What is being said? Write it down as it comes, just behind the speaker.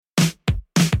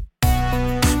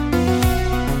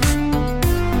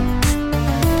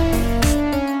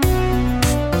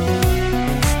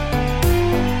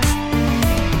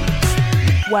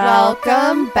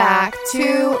Welcome back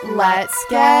to Let's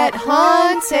Get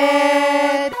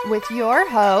Haunted with your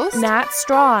host, Nat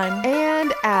Strawn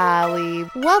and Allie.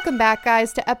 Welcome back,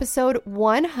 guys, to episode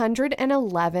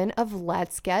 111 of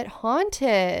Let's Get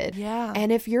Haunted. Yeah.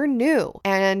 And if you're new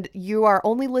and you are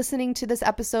only listening to this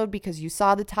episode because you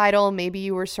saw the title, maybe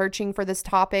you were searching for this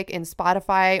topic in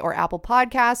Spotify or Apple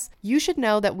Podcasts, you should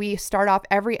know that we start off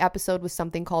every episode with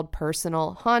something called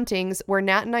Personal Hauntings, where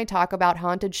Nat and I talk about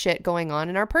haunted shit going on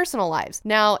in our personal lives.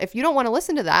 Now, if you don't want to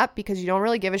listen to that because you don't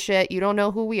really give a shit, you don't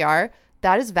know who we are,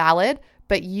 that is valid.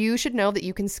 But you should know that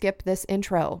you can skip this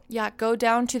intro. Yeah, go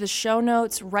down to the show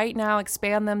notes right now,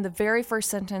 expand them. The very first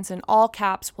sentence in all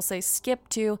caps will say skip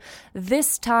to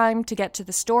this time to get to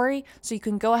the story. So you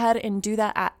can go ahead and do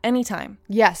that at any time.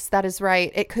 Yes, that is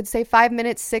right. It could say 5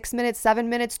 minutes, 6 minutes, 7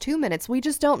 minutes, 2 minutes. We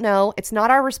just don't know. It's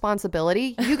not our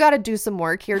responsibility. You got to do some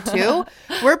work here too.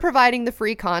 We're providing the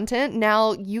free content.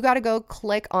 Now you got to go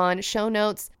click on show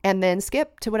notes and then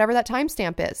skip to whatever that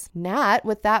timestamp is. Nat,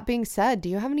 with that being said, do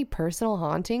you have any personal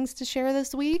hauntings to share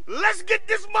this week? Let's get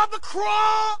this mother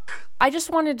crock! I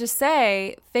just wanted to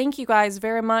say thank you guys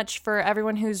very much for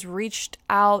everyone who's reached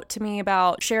out to me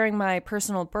about sharing my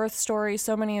personal birth story.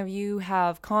 So many of you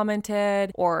have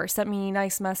commented or sent me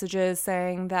nice messages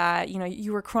saying that, you know,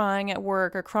 you were crying at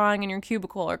work or crying in your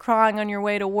cubicle or crying on your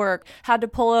way to work, had to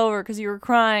pull over because you were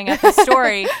crying at the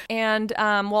story. And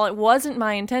while it wasn't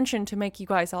my intention to make you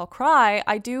guys all cry,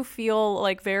 I do feel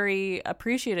like very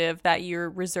appreciative that you're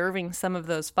reserving some of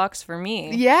those fucks for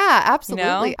me. Yeah, absolutely.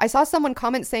 You know? I saw someone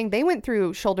comment saying they went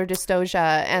through shoulder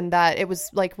dystocia and that it was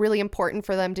like really important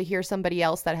for them to hear somebody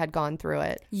else that had gone through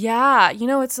it. Yeah, you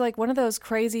know, it's like one of those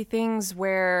crazy things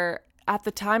where at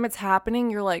the time it's happening,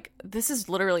 you're like, this is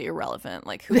literally irrelevant.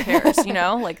 Like, who cares, you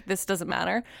know? Like, this doesn't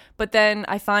matter. But then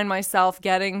I find myself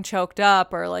getting choked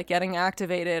up or like getting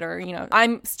activated or, you know,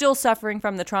 I'm still suffering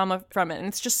from the trauma from it. And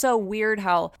it's just so weird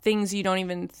how things you don't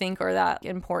even think are that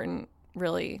important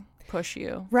really push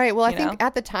you. Right. Well, I think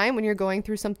at the time when you're going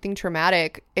through something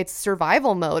traumatic, it's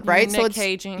survival mode, right? Nick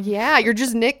Caging. Yeah, you're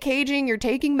just Nick Caging, you're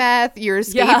taking meth, you're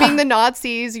escaping the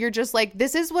Nazis, you're just like,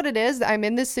 this is what it is. I'm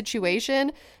in this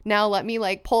situation. Now let me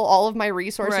like pull all of my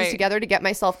resources together to get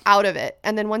myself out of it.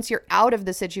 And then once you're out of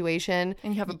the situation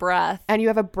and you have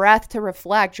a breath to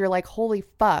reflect, you're like, holy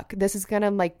fuck, this is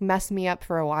gonna like mess me up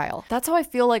for a while. That's how I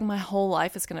feel like my whole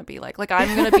life is gonna be like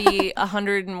I'm gonna be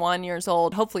 101 years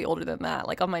old, hopefully older than that,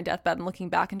 like on my deathbed and looking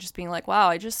back and just being like, wow,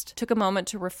 I just took a moment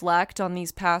to reflect on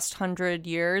these past 100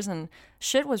 years and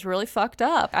shit was really fucked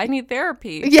up. I need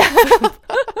therapy. Yeah.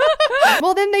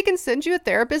 Well, then they can send you a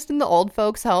therapist in the old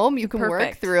folks' home. You can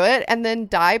work through it and then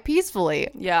die peacefully.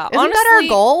 Yeah. Isn't that our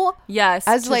goal? Yes.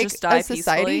 As like just die a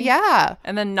society? peacefully. Yeah.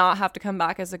 And then not have to come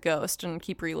back as a ghost and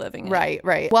keep reliving it.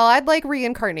 Right. Well, I'd like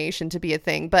reincarnation to be a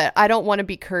thing, but I don't want to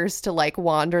be cursed to like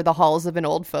wander the halls of an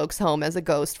old folks' home as a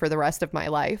ghost for the rest of my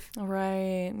life.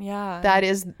 Right. Yeah. That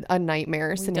is a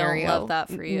nightmare scenario. Don't love that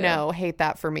for you. No, hate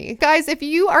that for me. Guys, if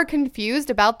you are confused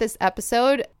about this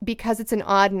episode because it's an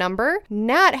odd number,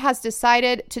 Nat has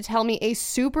decided to tell me a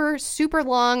super, super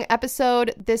long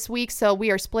episode this week. So we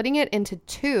are splitting it into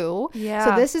two. Yeah.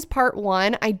 So this is part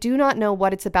one. I do not know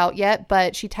what it's about yet,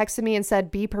 but she texted me and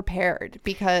said, be prepared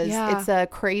because it's a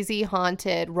crazy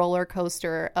haunted roller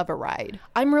coaster of a ride.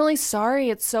 I'm really sorry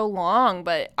it's so long,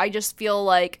 but I just feel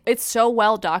like it's so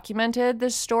well documented,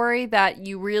 this story, that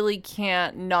you really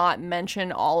can't not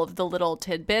mention all of the little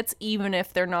tidbits, even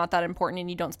if they're not that important and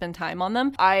you don't spend time on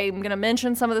them. I'm going to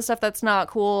mention some of the stuff that's not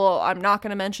cool. I'm not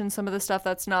going to mention some of the stuff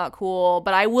that's not cool,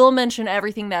 but I will mention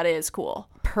everything that is cool.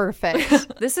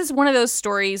 Perfect. This is one of those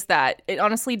stories that it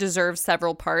honestly deserves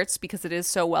several parts because it is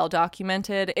so well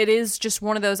documented. It is just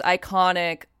one of those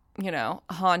iconic, you know,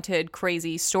 haunted,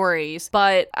 crazy stories.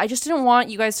 But I just didn't want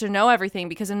you guys to know everything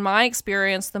because in my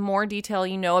experience, the more detail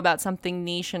you know about something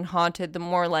niche and haunted, the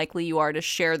more likely you are to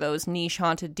share those niche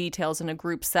haunted details in a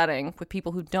group setting with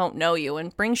people who don't know you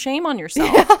and bring shame on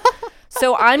yourself. Yeah.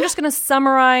 So I'm just going to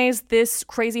summarize this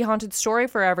crazy haunted story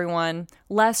for everyone,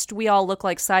 lest we all look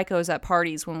like psychos at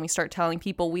parties when we start telling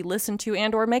people we listen to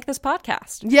and or make this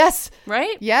podcast. Yes.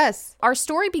 Right? Yes. Our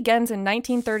story begins in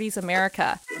 1930s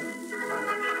America.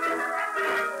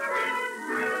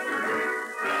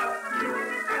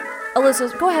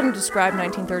 Alyssa, go ahead and describe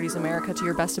 1930s America to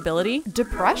your best ability.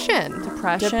 Depression.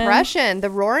 The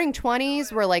Roaring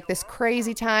 20s were like this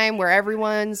crazy time where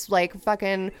everyone's like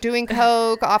fucking doing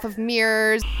coke off of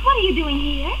mirrors. What are you doing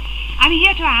here? I'm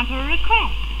here to answer a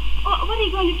request. Oh, what are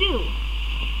you going to do?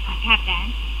 Tap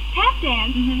dance. Tap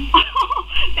dance? Mm-hmm. Oh,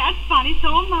 that's funny. So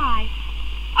am I.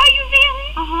 Are you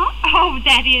really? Uh-huh. Oh,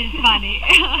 that is funny.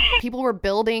 People were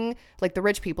building, like the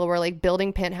rich people were like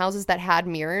building penthouses that had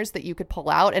mirrors that you could pull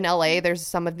out. In LA, there's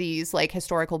some of these like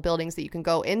historical buildings that you can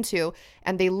go into,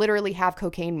 and they literally have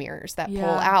cocaine mirrors that pull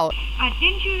out.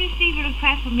 Didn't you receive a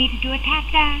request for me to do a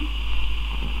tap dance?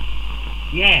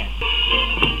 Yes.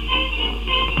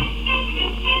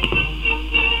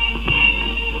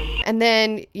 And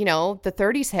then, you know, the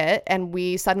 30s hit and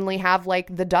we suddenly have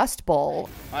like the Dust Bowl.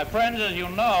 My friends, as you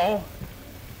know,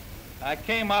 I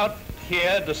came out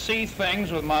here to see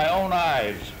things with my own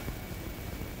eyes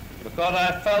because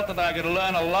I felt that I could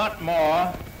learn a lot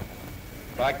more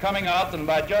by coming out than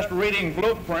by just reading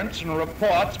blueprints and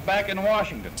reports back in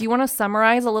Washington. Do you want to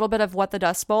summarize a little bit of what the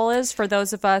Dust Bowl is for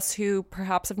those of us who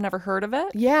perhaps have never heard of it?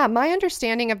 Yeah, my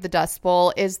understanding of the Dust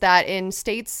Bowl is that in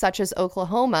states such as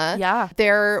Oklahoma,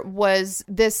 there was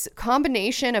this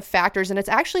combination of factors, and it's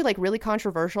actually like really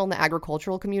controversial in the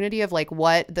agricultural community of like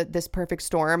what this perfect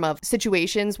storm of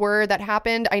situations were that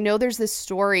happened. I know there's this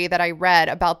story that I read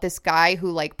about this guy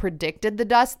who like predicted the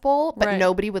Dust Bowl, but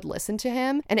nobody would listen to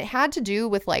him. And it had to do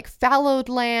with like fallowed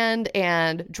land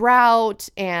and drought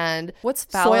and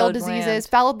soil diseases. Land?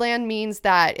 Fallowed land means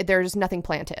that there's nothing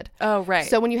planted. Oh, right.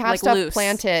 So when you have like stuff loose.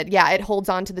 planted, it holds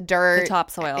on to the dirt. The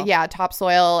topsoil. Yeah,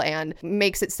 topsoil, and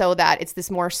makes it so that it's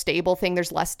this more stable thing.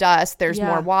 There's less dust. There's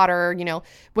more water. You know,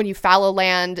 when you fallow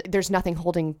land, there's nothing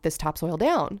holding this topsoil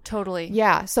down. Totally.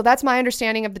 Yeah. So that's my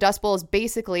understanding of the Dust Bowl is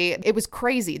basically, it was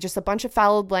crazy. Just a bunch of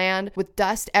fallowed land with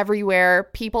dust everywhere.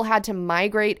 People had to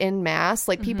migrate en masse,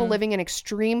 like people living in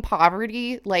extreme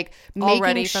poverty, like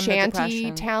Already making from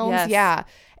shanty towns. Yes. Yeah.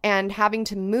 And having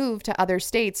to move to other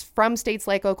states, from states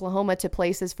like Oklahoma to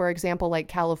places, for example, like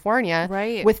California,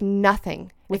 with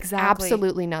nothing. With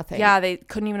absolutely nothing. Yeah, they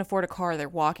couldn't even afford a car. They're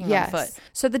walking on foot.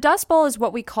 So the Dust Bowl is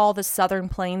what we call the Southern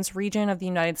Plains region of the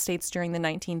United States during the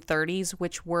 1930s,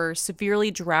 which were severely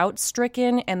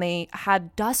drought-stricken, and they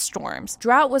had dust storms.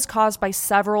 Drought was caused by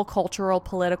several cultural,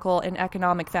 political, and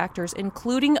economic factors,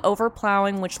 including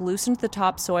overplowing, which loosened the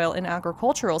topsoil in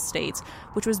agricultural states,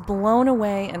 which was blown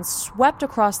away and swept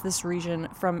across this region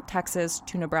from Texas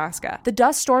to Nebraska. The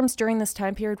dust storms during this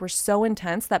time period were so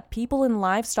intense that people and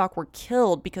livestock were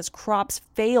killed because crops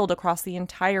failed across the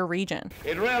entire region.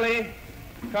 It really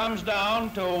comes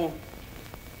down to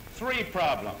three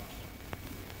problems.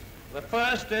 The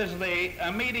first is the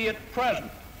immediate present.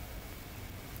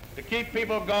 To keep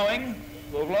people going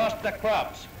who've lost their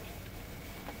crops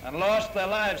and lost their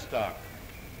livestock.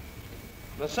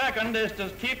 The second is to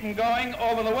keep them going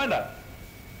over the winter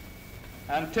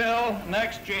until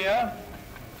next year,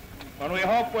 when we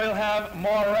hope we'll have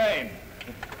more rain.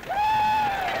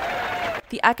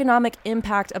 The economic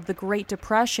impact of the Great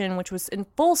Depression, which was in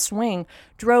full swing,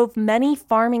 drove many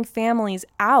farming families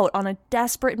out on a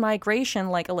desperate migration,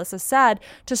 like Alyssa said,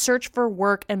 to search for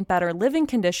work and better living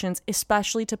conditions,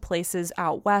 especially to places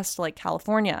out west like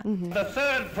California. The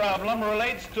third problem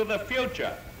relates to the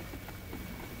future.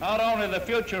 Not only the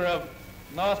future of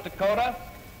North Dakota,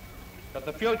 but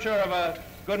the future of a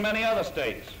good many other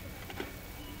states.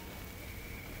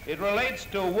 It relates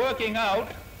to working out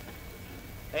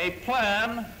a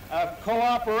plan of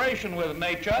cooperation with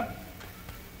nature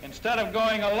instead of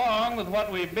going along with what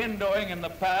we've been doing in the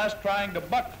past, trying to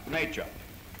buck nature.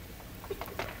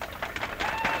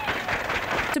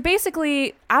 So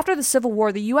basically, after the Civil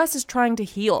War, the U.S. is trying to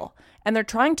heal, and they're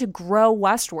trying to grow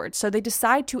westward. So they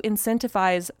decide to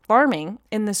incentivize farming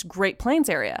in this Great Plains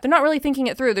area. They're not really thinking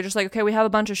it through. They're just like, okay, we have a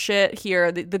bunch of shit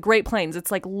here. The Great Plains, it's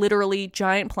like literally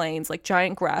giant plains, like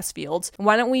giant grass fields.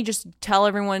 Why don't we just tell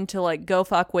everyone to like go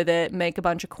fuck with it, make a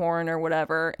bunch of corn or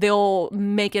whatever. They'll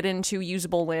make it into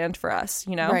usable land for us,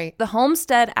 you know? Right. The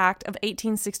Homestead Act of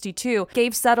 1862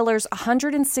 gave settlers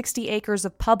 160 acres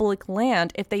of public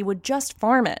land if they would just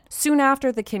farm it. Soon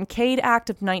after, the Kincaid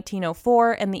Act of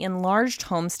 1904 and the Enlarged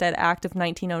Homestead Act of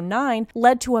 1909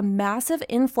 led to a massive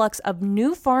influx of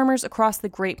new farmers across the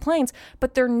Great Plains,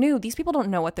 but they're new. These people don't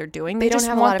know what they're doing. They just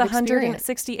want the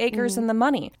 160 acres and the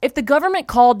money. If the government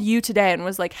called you today and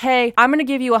was like, hey, I'm going to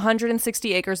give you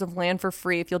 160 acres of land for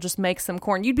free if you'll just make some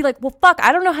corn, you'd be like, well, fuck,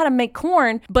 I don't know how to make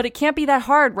corn, but it can't be that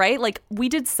hard, right? Like, we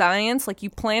did science. Like, you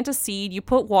plant a seed, you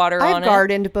put water on it. I've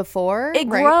gardened before. It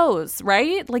grows,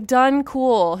 right? Like, done,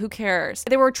 cool, who cares?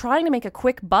 They were trying to make a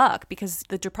quick buck because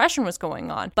the Depression depression was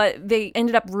going on. But they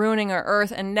ended up ruining our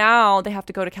earth, and now they have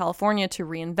to go to California to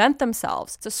reinvent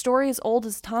themselves. It's a story as old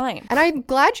as time. And I'm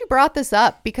glad you brought this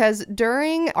up, because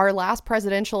during our last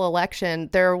presidential election,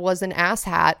 there was an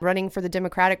asshat running for the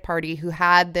Democratic Party who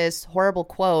had this horrible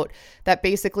quote that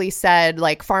basically said,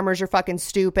 like, farmers are fucking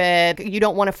stupid. You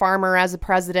don't want a farmer as a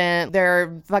president.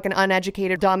 They're fucking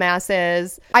uneducated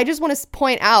dumbasses. I just want to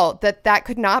point out that that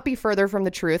could not be further from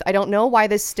the truth. I don't know why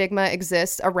this stigma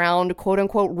exists around quote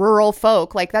unquote rural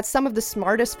folk. Like, that's some of the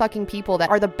smartest fucking people that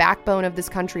are the backbone of this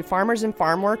country. Farmers and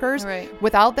farm workers. Right.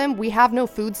 Without them, we have no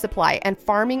food supply, and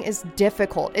farming is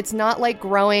difficult. It's not like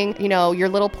growing, your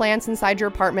little plants inside your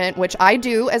apartment, which I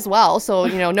do as well. So,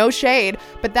 no shade,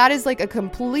 but that is like a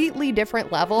completely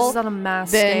different level. This is on a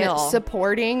mass than scale.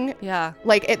 Supporting. Yeah.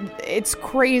 Like it's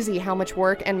crazy how much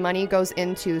work and money goes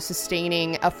into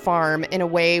sustaining a farm in a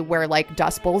way where like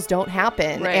dust bowls don't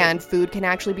happen, right, and food can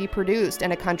actually be produced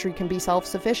and a country can be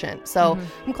self-sufficient. So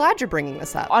I'm glad you're bringing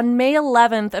this up. On May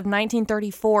 11th of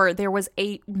 1934, there was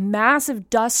a massive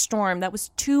dust storm that was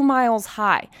 2 miles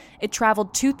high. It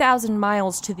traveled 2,000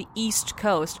 miles to the East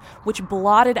Coast, which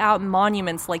blotted out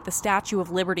monuments like the Statue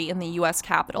of Liberty in the U.S.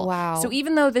 Capitol. Wow. So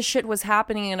even though this shit was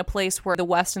happening in a place where the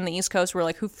West and the East Coast were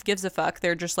like, who gives a fuck?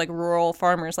 They're just like rural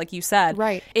farmers, like you said.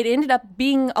 Right. It ended up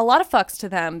being a lot of fucks to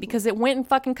them because it went and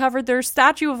fucking covered their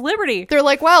Statue of Liberty. They're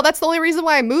like, wow, that's the only reason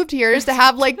why I moved here, is to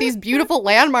have like these beautiful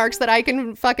landmarks that I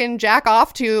can fucking jack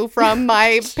off to from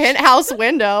my penthouse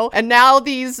window. And now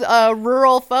these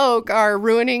rural folk are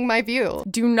ruining my view.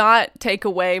 Do not take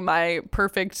away my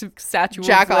perfect Statue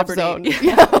Jack of off Liberty. zone.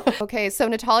 Yeah. Okay, so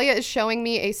Natalia is showing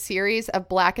me a series of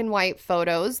black and white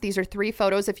photos. These are 3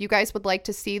 photos. If you guys would like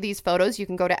to see these photos, you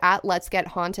can go to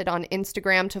 @Let'sGetHaunted on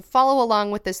Instagram to follow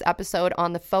along with this episode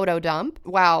on the photo dump.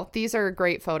 Wow, these are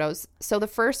great photos. So the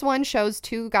first one shows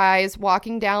 2 guys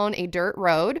walking down a dirt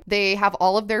road. They have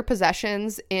all of their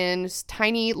possessions in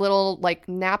tiny little like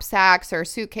knapsacks or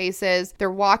suitcases. They're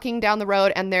walking down the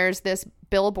road, and there's this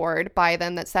billboard by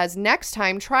them that says, next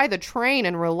time try the train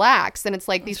and relax. And it's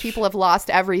like these people have lost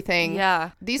everything. Yeah.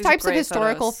 These types of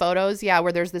historical photos,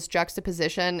 where there's this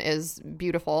juxtaposition, is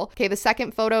beautiful. Okay, the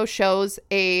second photo shows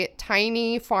a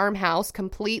tiny farmhouse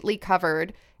completely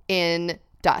covered in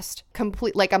dust,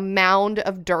 complete, like a mound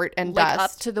of dirt and like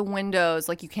dust. Up to the windows,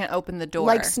 like you can't open the door.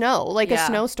 Like snow, like a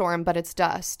snowstorm, but it's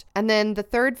dust. And then the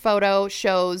third photo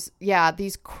shows,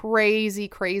 these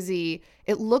crazy,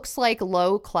 it looks like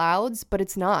low clouds, but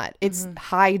it's not. It's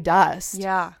high dust.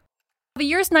 Yeah. The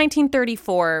year's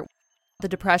 1934. The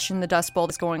Depression, the Dust Bowl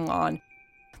is going on.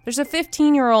 There's a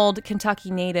 15-year-old Kentucky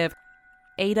native,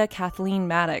 Ada Kathleen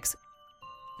Maddox,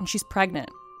 and she's pregnant.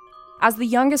 As the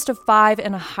youngest of 5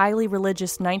 in a highly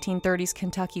religious 1930s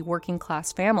Kentucky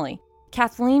working-class family,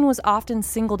 Kathleen was often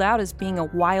singled out as being a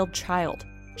wild child.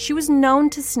 She was known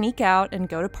to sneak out and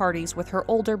go to parties with her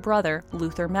older brother,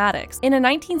 Luther Maddox. In a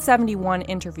 1971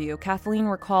 interview, Kathleen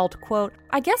recalled, quote,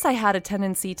 "I guess I had a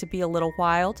tendency to be a little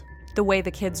wild, the way the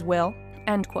kids will,"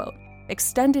 end quote.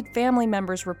 Extended family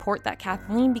members report that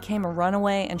Kathleen became a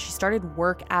runaway and she started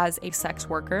work as a sex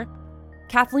worker.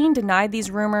 Kathleen denied these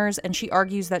rumors, and she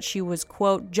argues that she was,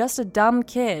 quote, just a dumb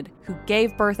kid who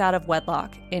gave birth out of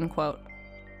wedlock, end quote.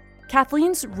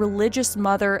 Kathleen's religious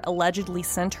mother allegedly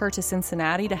sent her to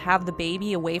Cincinnati to have the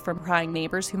baby away from prying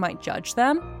neighbors who might judge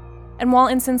them. And while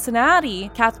in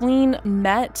Cincinnati, Kathleen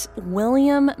met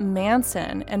William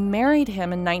Manson and married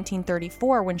him in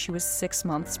 1934 when she was 6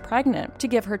 months pregnant to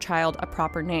give her child a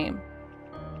proper name.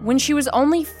 When she was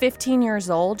only 15 years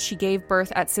old, she gave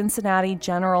birth at Cincinnati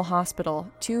General Hospital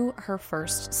to her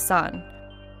first son.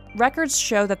 Records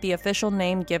show that the official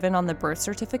name given on the birth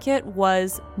certificate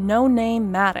was No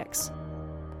Name Maddox.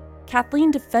 Kathleen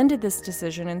defended this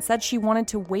decision and said she wanted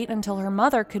to wait until her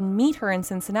mother could meet her in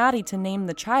Cincinnati to name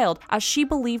the child, as she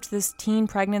believed this teen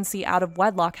pregnancy out of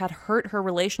wedlock had hurt her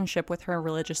relationship with her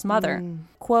religious mother.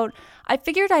 Quote, "I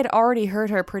figured I'd already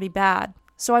hurt her pretty bad,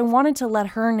 so I wanted to let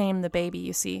her name the baby,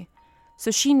 you see.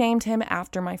 So she named him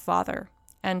after my father,"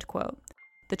 end quote.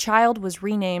 The child was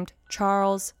renamed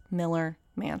Charles Miller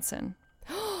Manson.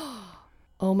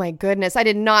 Oh my goodness. I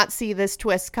did not see this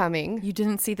twist coming. You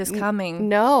didn't see this coming?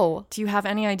 No. Do you have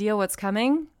any idea what's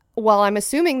coming? Well, I'm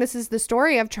assuming this is the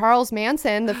story of Charles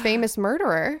Manson, the famous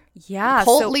murderer. Yeah.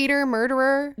 Cult leader,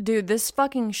 murderer. Dude, this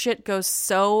fucking shit goes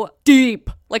so deep.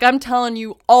 Like, I'm telling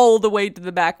you, all the way to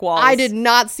the back walls. I did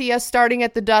not see us starting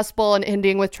at the Dust Bowl and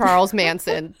ending with Charles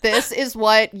Manson. This is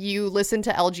what you listen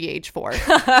to LGH for.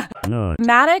 No.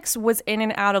 Maddox was in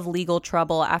and out of legal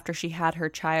trouble after she had her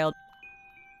child.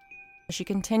 She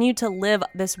continued to live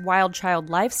this wild child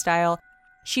lifestyle.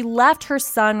 She left her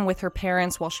son with her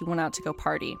parents while she went out to go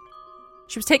party.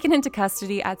 She was taken into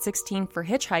custody at 16 for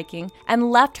hitchhiking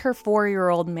and left her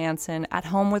 4-year-old Manson at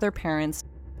home with her parents.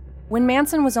 When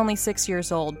Manson was only 6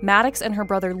 years old, Maddox and her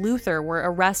brother Luther were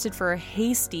arrested for a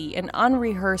hasty and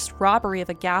unrehearsed robbery of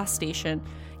a gas station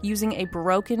using a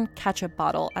broken ketchup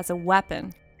bottle as a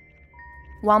weapon.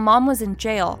 While Mom was in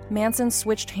jail, Manson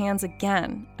switched hands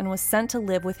again and was sent to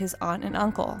live with his aunt and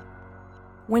uncle.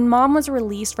 When Mom was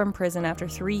released from prison after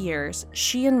 3 years,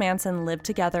 she and Manson lived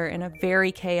together in a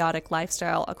very chaotic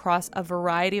lifestyle across a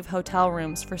variety of hotel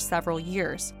rooms for several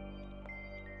years.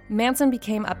 Manson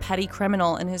became a petty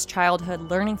criminal in his childhood,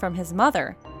 learning from his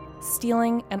mother,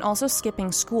 stealing and also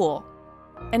skipping school.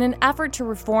 In an effort to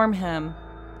reform him,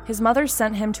 his mother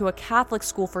sent him to a Catholic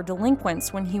school for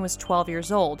delinquents when he was 12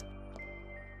 years old.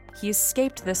 He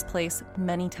escaped this place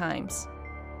many times.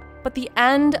 But the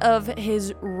end of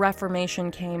his reformation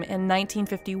came in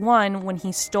 1951 when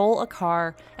he stole a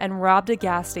car and robbed a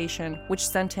gas station, which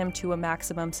sent him to a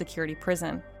maximum security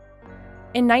prison.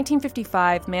 In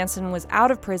 1955, Manson was out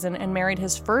of prison and married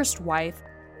his first wife,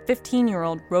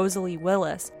 15-year-old Rosalie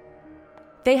Willis.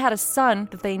 They had a son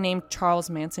that they named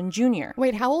Charles Manson Jr.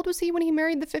 Wait, how old was he when he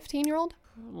married the 15-year-old?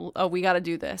 Oh, we got to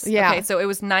do this. Yeah. Okay, so it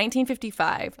was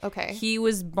 1955. Okay. He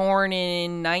was born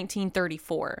in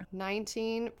 1934.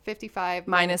 1955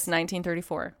 minus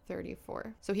 1934.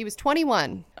 34. So he was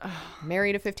 21.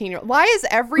 Married a 15-year-old. Why is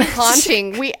every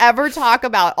haunting we ever talk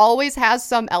about always has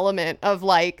some element of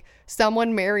like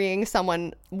someone marrying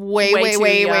someone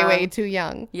way too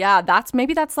young? Yeah,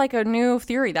 maybe that's like a new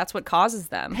theory. That's what causes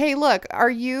them. Hey, look, are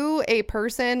you a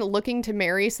person looking to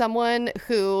marry someone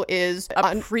who is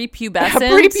A prepubescent?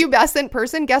 A prepubescent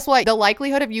person? Guess what? The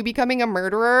likelihood of you becoming a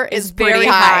murderer is very pretty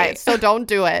high. So don't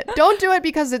do it. Don't do it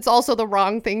because it's also the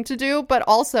wrong thing to do. But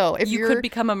also, if you could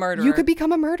become a murderer. You could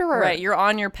become a murderer. Right, you're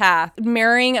on your path.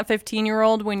 Marrying a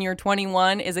 15-year-old when you're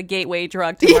 21 is a gateway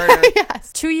drug to murder.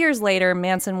 Yes. 2 years later,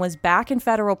 Manson was back in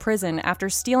federal prison after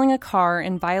stealing a car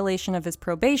in violation of his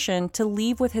probation to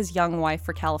leave with his young wife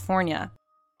for California.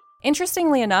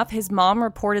 Interestingly enough, his mom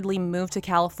reportedly moved to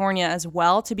California as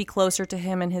well to be closer to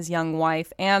him and his young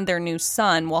wife and their new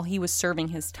son while he was serving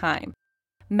his time.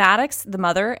 Maddox, the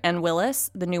mother, and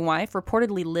Willis, the new wife,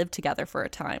 reportedly lived together for a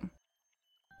time.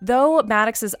 Though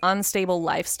Maddox's unstable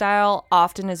lifestyle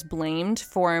often is blamed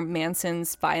for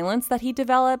Manson's violence that he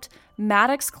developed,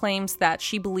 Maddox claims that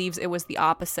she believes it was the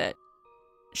opposite.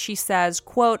 She says,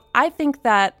 quote, "I think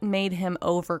that made him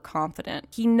overconfident.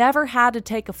 He never had to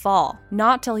take a fall,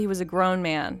 not till he was a grown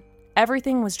man.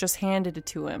 Everything was just handed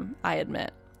to him, I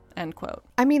admit." End quote.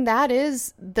 I mean, that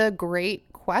is the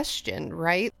great question,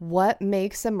 right? What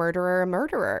makes a murderer a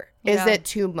murderer? Is Yeah. it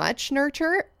too much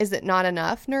nurture? Is it not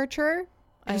enough nurture?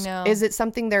 I know. Is it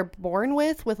something they're born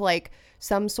with like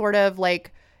some sort of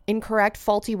like incorrect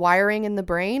faulty wiring in the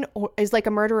brain? Or is like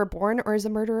a murderer born or is a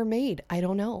murderer made? I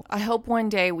don't know. I hope one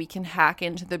day we can hack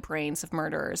into the brains of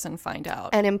murderers and find out.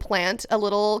 And implant a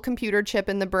little computer chip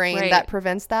in the brain Right. that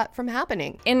prevents that from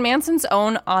happening. In Manson's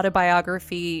own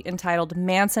autobiography entitled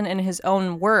Manson in His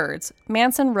Own Words,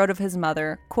 Manson wrote of his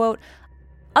mother, quote,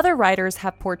 "Other writers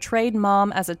have portrayed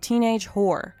Mom as a teenage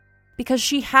whore. Because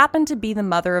she happened to be the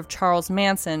mother of Charles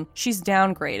Manson, she's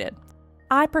downgraded.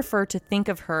 I prefer to think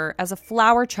of her as a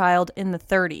flower child in the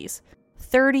 30s,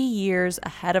 30 years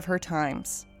ahead of her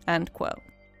times." End quote.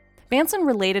 Manson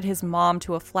related his mom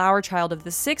to a flower child of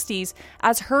the 60s,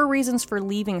 as her reasons for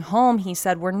leaving home, he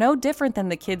said, were no different than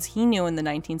the kids he knew in the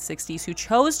 1960s who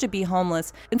chose to be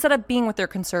homeless instead of being with their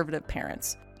conservative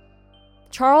parents.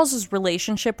 Charles's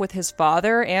relationship with his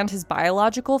father and his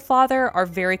biological father are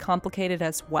very complicated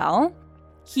as well.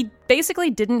 He basically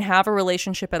didn't have a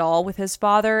relationship at all with his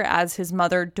father, as his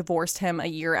mother divorced him a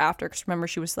year after. Because remember,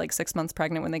 she was like 6 months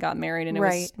pregnant when they got married, and it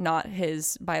was not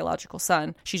his biological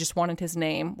son. She just wanted his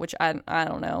name, which I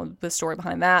don't know the story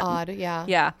behind that. Odd, yeah.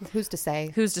 Yeah. Who's to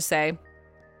say? Who's to say?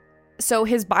 So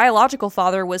his biological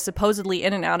father was supposedly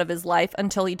in and out of his life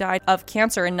until he died of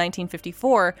cancer in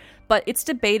 1954, but it's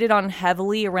debated on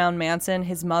heavily around Manson,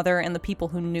 his mother, and the people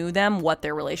who knew them what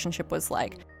their relationship was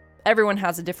like. Everyone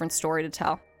has a different story to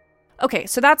tell. Okay,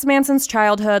 so that's Manson's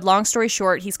childhood. Long story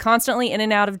short, he's constantly in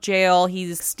and out of jail.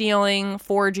 He's stealing,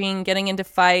 forging, getting into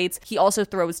fights. He also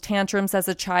throws tantrums as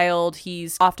a child.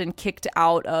 He's often kicked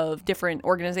out of different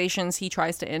organizations he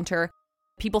tries to enter.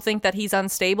 People think that he's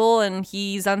unstable and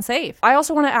he's unsafe. I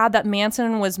also want to add that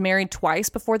Manson was married twice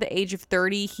before the age of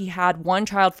 30. He had one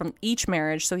child from each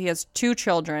marriage, so he has 2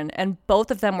 children, and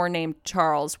both of them were named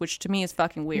Charles, which to me is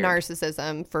fucking weird.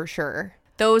 Narcissism, for sure.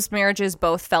 Those marriages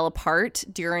both fell apart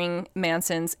during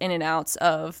Manson's in and outs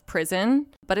of prison,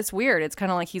 but it's weird. It's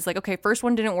kind of like he's like, okay, first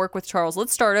one didn't work with Charles.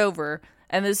 Let's start over.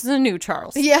 And this is a new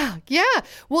Charles. Yeah.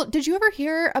 Well, did you ever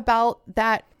hear about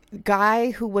that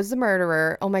guy who was the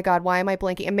murderer? Oh my God, why am I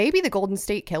blanking? And maybe the Golden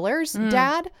State Killer's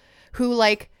dad, who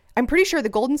like, I'm pretty sure the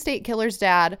Golden State Killer's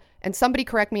dad, and somebody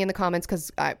correct me in the comments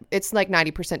because it's like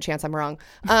 90% chance I'm wrong,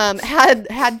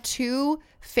 had two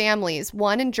families,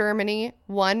 one in Germany,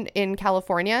 one in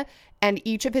California, and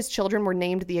each of his children were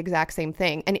named the exact same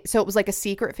thing. And so it was like a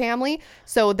secret family.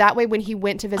 So that way when he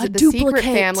went to visit the secret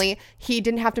family, he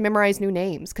didn't have to memorize new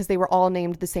names because they were all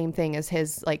named the same thing as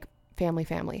his like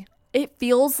family. It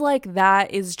feels like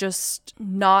that is just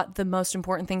not the most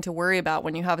important thing to worry about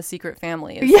when you have a secret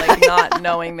family. It's like not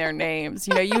knowing their names.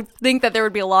 You know, you'd think that there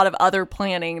would be a lot of other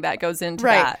planning that goes into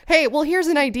that. Hey, well, here's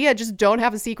an idea. Just don't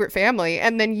have a secret family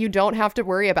and then you don't have to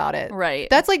worry about it. Right.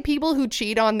 That's like people who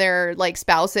cheat on their like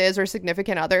spouses or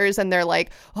significant others and they're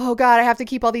like, oh God, I have to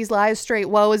keep all these lies straight.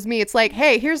 Woe is me. It's like,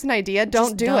 hey, here's an idea.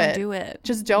 Don't do it.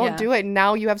 Just don't do it.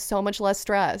 Now you have so much less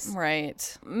stress.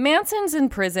 Right. Manson's in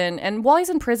prison, and while he's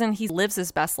in prison, he lives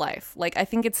his best life. Like, I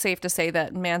think it's safe to say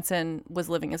that Manson was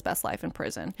living his best life in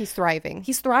prison. He's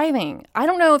thriving. I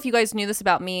don't know if you guys knew this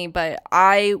about me, but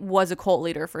I was a cult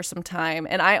leader for some time,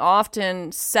 and I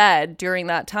often said during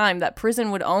that time that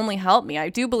prison would only help me. I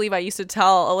do believe I used to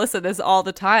tell Alyssa this all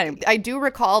the time. I do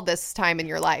recall this time in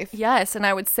your life. Yes, and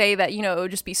I would say that, you know, it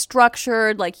would just be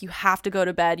structured, like you have to go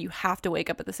to bed, you have to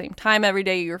wake up at the same time every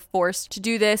day, you're forced to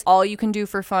do this. All you can do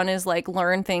for fun is like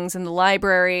learn things in the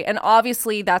library, and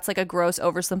obviously that's like a gross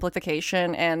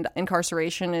oversimplification, and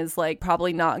incarceration is like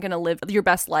probably not going to live your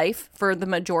best life for the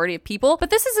majority of people. But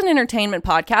this is an entertainment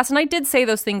podcast, and I did say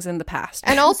those things in the past.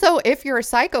 And also, if you're a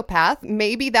psychopath,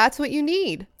 maybe that's what you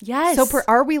need. Yes. So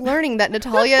are we learning that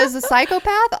Natalia is a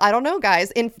psychopath? I don't know,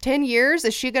 guys. In 10 years,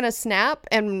 is she going to snap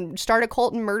and start a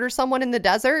cult and murder someone in the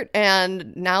desert?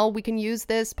 And now we can use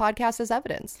this podcast as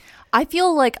evidence. I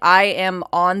feel like I am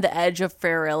on the edge of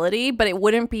ferility, but it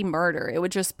wouldn't be murder. It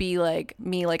would just be like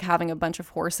me like having a bunch of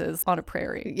horses on a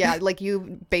prairie. Yeah, like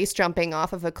you base jumping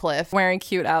off of a cliff. Wearing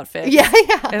cute outfits. Yeah.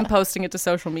 And posting it to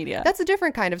social media. That's a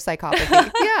different kind of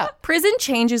psychopathy. Yeah. Prison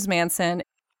changes Manson.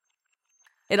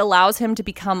 It allows him to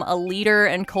become a leader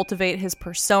and cultivate his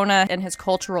persona and his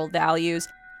cultural values.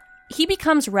 He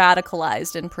becomes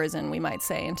radicalized in prison, we might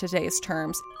say, in today's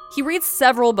terms. He reads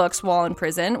several books while in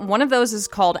prison. One of those is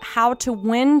called How to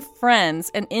Win Friends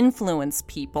and Influence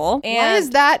People. And why is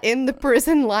that in the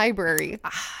prison library?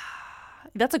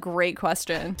 That's a great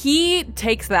question. He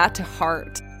takes that to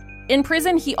heart. In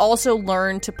prison, he also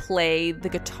learned to play the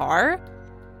guitar.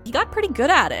 He got pretty good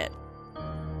at it.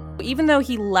 Even though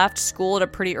he left school at a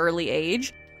pretty early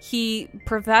age, he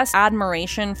professed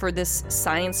admiration for this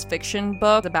science fiction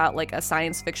book about like a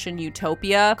science fiction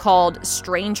utopia called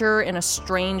Stranger in a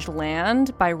Strange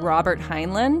Land by Robert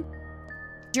Heinlein.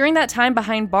 During that time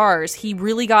behind bars, he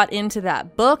really got into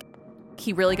that book.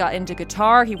 He really got into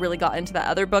guitar. He really got into that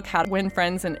other book, How to Win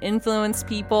Friends and Influence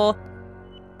People.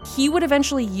 He would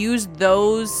eventually use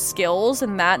those skills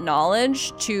and that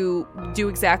knowledge to do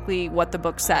exactly what the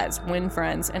book says, win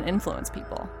friends and influence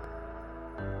people.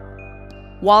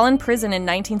 While in prison in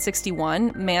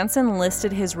 1961, Manson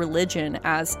listed his religion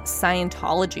as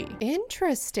Scientology.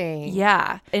 Interesting.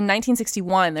 Yeah. In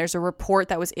 1961, there's a report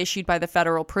that was issued by the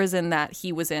federal prison that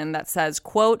he was in that says,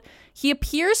 quote, he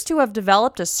appears to have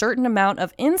developed a certain amount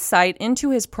of insight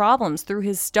into his problems through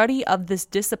his study of this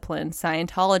discipline,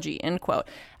 Scientology, end quote.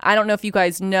 I don't know if you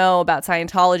guys know about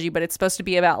Scientology, but it's supposed to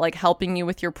be about like helping you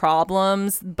with your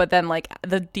problems, but then like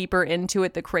the deeper into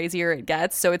it, the crazier it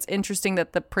gets. So it's interesting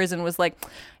that the prison was like,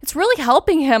 it's really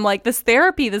helping him, like this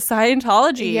therapy, the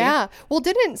Scientology. Yeah. Well,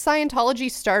 didn't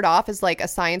Scientology start off as like a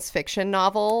science fiction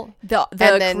novel? The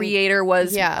creator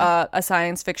was a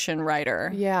science fiction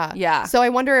writer. Yeah. Yeah. So I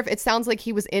wonder if it sounds like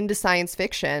he was into science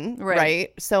fiction,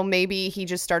 right? So maybe he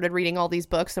just started reading all these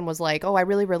books and was like, oh, I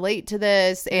really relate to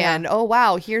this. And oh,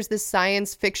 wow, here's this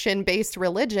science fiction based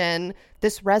religion.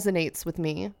 This resonates with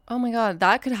me. Oh my God,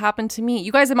 that could happen to me.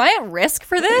 You guys, am I at risk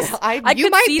for this?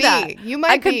 You might be. That. You might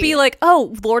I could be like,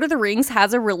 oh, Lord of the Rings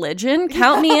has a religion?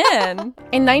 Count me in.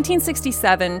 In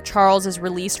 1967, Charles is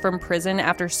released from prison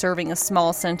after serving a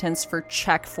small sentence for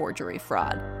check forgery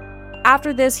fraud.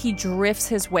 After this, he drifts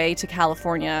his way to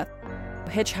California,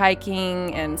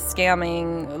 hitchhiking and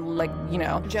scamming, like, you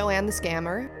know. Joanne the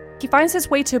Scammer. He finds his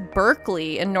way to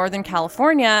Berkeley in Northern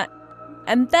California,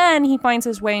 and then he finds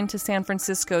his way into San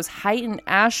Francisco's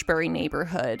Hyden-Ashbury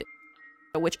neighborhood,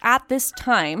 which at this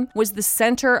time was the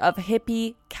center of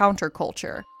hippie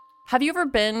counterculture. Have you ever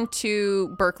been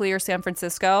to Berkeley or San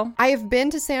Francisco? I have been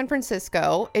to San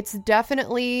Francisco. It's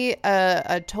definitely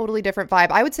a totally different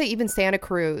vibe. I would say even Santa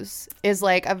Cruz is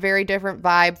like a very different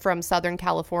vibe from Southern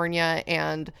California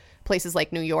and places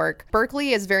like New York.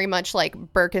 Berkeley is very much like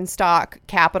Birkenstock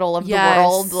capital of the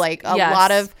world. Like a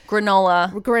lot of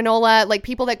granola, like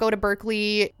people that go to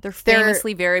Berkeley, they're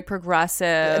famously very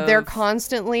progressive. They're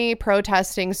constantly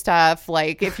protesting stuff.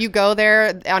 Like if you go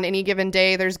there on any given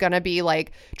day, there's going to be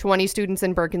like 20 students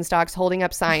in Birkenstocks holding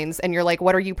up signs and you're like,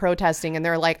 what are you protesting? And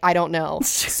they're like, I don't know.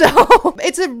 So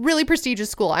it's a really prestigious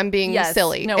school. I'm being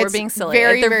silly. No, we're being silly.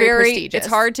 Very, very prestigious. It's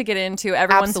hard to get into.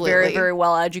 Everyone's very, very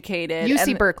well educated.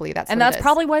 UC Berkeley, that's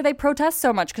probably why they protest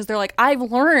so much, because they're like, I've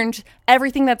learned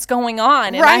everything that's going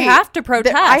on and I have to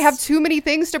protest. I have too many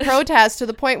things to protest to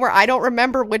the point where I don't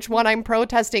remember which one I'm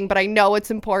protesting, but I know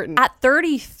it's important. At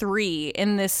 33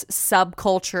 in this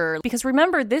subculture, because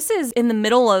remember, this is in the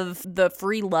middle of the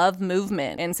free love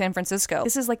movement in San Francisco.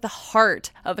 This is like the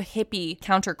heart of a hippie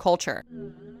counterculture.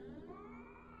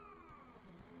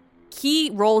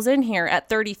 He rolls in here at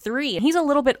 33. He's a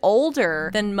little bit older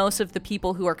than most of the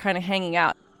people who are kind of hanging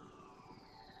out.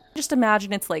 Just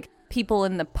imagine it's like people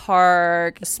in the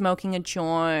park smoking a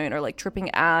joint or like tripping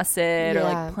acid or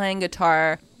like playing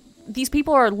guitar. These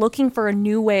people are looking for a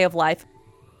new way of life.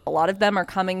 A lot of them are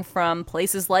coming from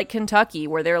places like Kentucky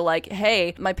where they're like,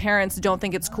 hey, my parents don't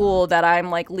think it's cool that I'm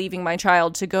like leaving my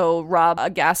child to go rob a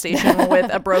gas station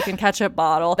with a broken ketchup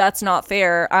bottle. That's not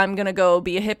fair. I'm going to go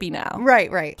be a hippie now.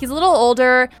 Right. He's a little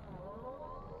older.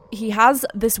 He has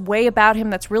this way about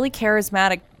him that's really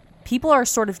charismatic. People are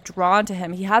sort of drawn to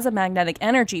him. He has a magnetic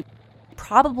energy,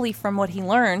 probably from what he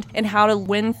learned in how to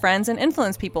win friends and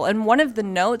influence people. And one of the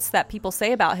notes that people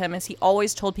say about him is he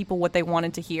always told people what they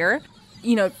wanted to hear.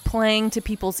 You know, playing to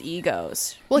people's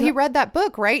egos. Well, he read that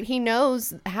book, right? He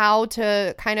knows how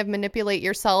to kind of manipulate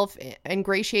yourself,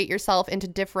 ingratiate yourself into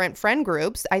different friend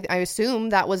groups. I assume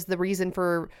that was the reason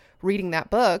for reading that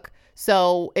book.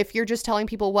 So if you're just telling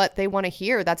people what they want to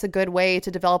hear, that's a good way to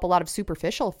develop a lot of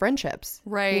superficial friendships.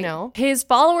 Right. You know? His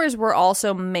followers were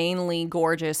also mainly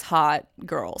gorgeous, hot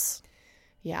girls.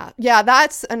 Yeah,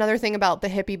 that's another thing about the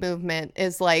hippie movement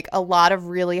is like a lot of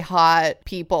really hot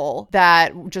people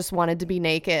that just wanted to be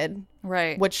naked.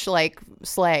 Right. Which like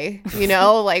slay, you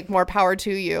know, like more power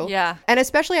to you. Yeah. And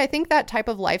especially I think that type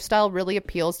of lifestyle really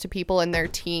appeals to people in their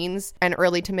teens and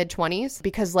early to mid 20s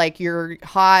because like you're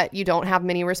hot, you don't have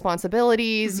many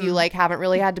responsibilities, you like haven't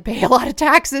really had to pay a lot of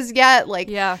taxes yet. Like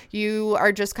you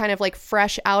are just kind of like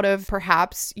fresh out of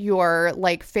perhaps your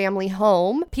like family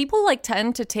home. People like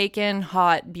tend to take in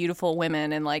hot, beautiful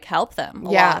women and like help them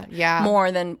a lot. Yeah.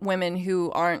 More than women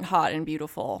who aren't hot and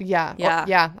beautiful. Yeah,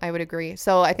 I would agree.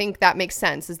 So I think that makes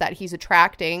sense is that he's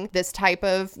attracting this type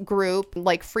of group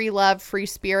like free love, free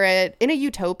spirit in a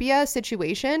utopia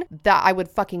situation that I would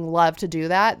fucking love to do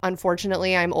that.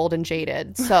 Unfortunately, I'm old and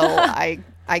jaded, so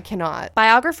I cannot.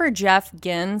 Biographer Jeff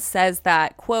Ginn says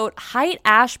that, quote,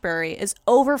 Haight-Ashbury is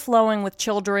overflowing with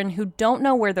children who don't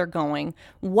know where they're going,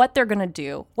 what they're going to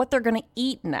do, what they're going to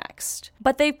eat next.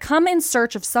 But they've come in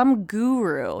search of some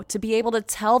guru to be able to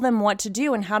tell them what to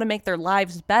do and how to make their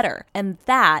lives better. And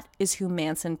that is who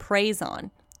Manson preys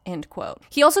on. End quote.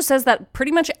 He also says that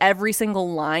pretty much every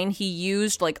single line he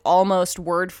used, like almost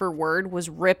word for word, was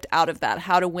ripped out of that,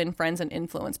 How to Win Friends and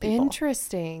Influence People.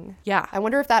 Interesting. Yeah. I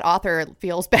wonder if that author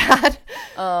feels bad.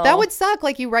 That would suck.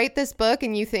 Like you write this book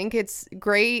and you think it's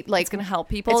great. Like it's going to help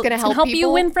people. It's going to help people.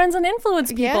 You win friends and influence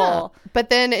people. Yeah.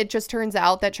 But then it just turns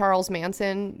out that Charles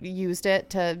Manson used it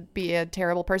to be a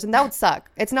terrible person. That would suck.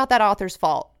 It's not that author's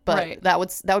fault. But that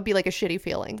would be like a shitty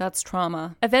feeling. That's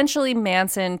trauma. Eventually,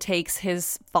 Manson takes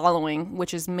his following,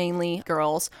 which is mainly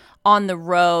girls, on the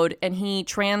road, and he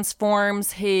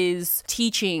transforms his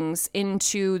teachings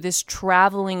into this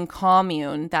traveling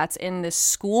commune that's in this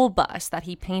school bus that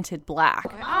he painted black.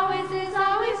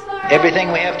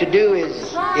 Everything we have to do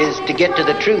is to get to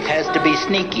the truth has to be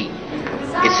sneaky.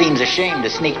 It seems a shame to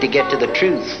sneak to get to the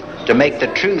truth, to make the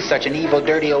truth such an evil,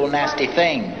 dirty, old, nasty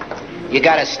thing. You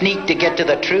gotta sneak to get to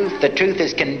the truth. The truth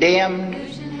is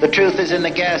condemned. The truth is in the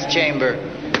gas chamber.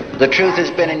 The truth has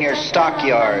been in your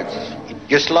stockyards,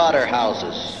 your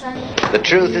slaughterhouses. The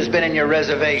truth has been in your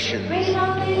reservations,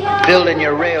 building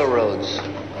your railroads,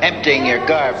 emptying your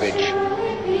garbage.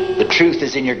 The truth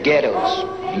is in your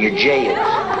ghettos, in your jails,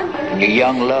 in your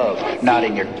young love, not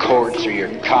in your courts or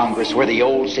your Congress, where the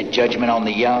old sit judgment on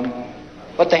the young.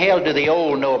 What the hell do the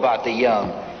old know about the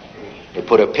young? They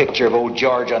put a picture of old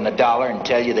George on the dollar and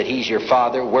tell you that he's your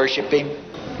father, worship him.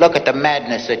 Look at the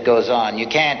madness that goes on. You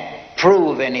can't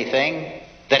prove anything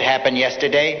that happened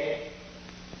yesterday.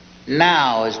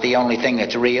 Now is the only thing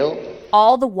that's real.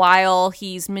 All the while,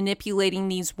 he's manipulating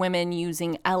these women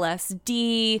using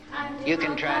LSD. You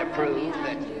can try to prove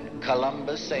that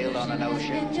Columbus sailed on an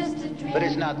ocean, but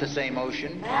it's not the same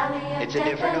ocean. It's a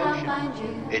different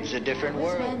ocean. It's a different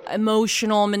world.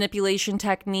 Emotional manipulation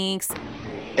techniques.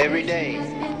 Every day,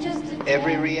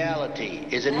 every reality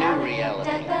is a new reality.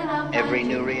 Every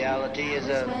new reality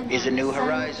is a new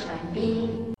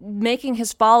horizon. Making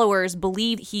his followers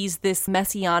believe he's this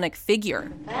messianic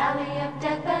figure.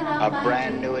 A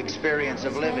brand new experience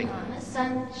of living.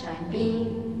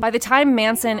 By the time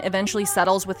Manson eventually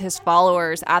settles with his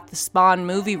followers at the Spawn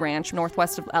movie ranch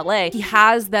northwest of LA, he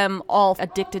has them all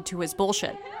addicted to his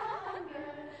bullshit.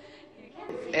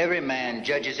 Every man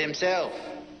judges himself.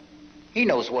 He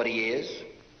knows what he is.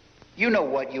 You know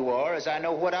what you are as I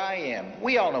know what I am.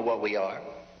 We all know what we are.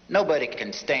 Nobody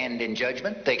can stand in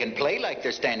judgment. They can play like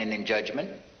they're standing in judgment.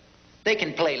 They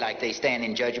can play like they stand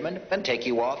in judgment and take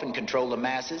you off and control the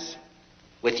masses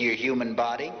with your human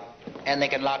body. And they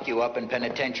can lock you up in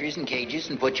penitentiaries and cages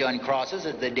and put you on crosses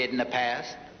as they did in the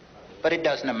past. But it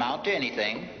doesn't amount to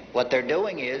anything. What they're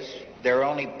doing is they're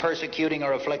only persecuting a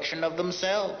reflection of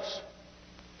themselves.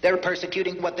 They're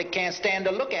persecuting what they can't stand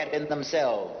to look at in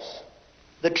themselves.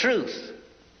 The truth.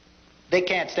 They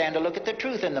can't stand to look at the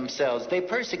truth in themselves. They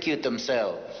persecute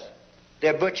themselves.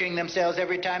 They're butchering themselves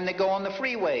every time they go on the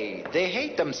freeway. They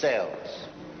hate themselves.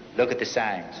 Look at the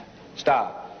signs.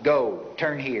 Stop. Go.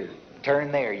 Turn here.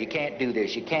 Turn there. You can't do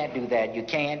this. You can't do that. You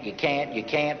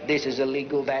can't. This is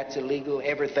illegal. That's illegal.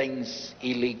 Everything's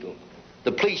illegal.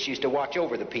 The police used to watch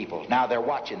over the people. Now they're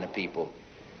watching the people.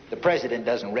 The president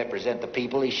doesn't represent the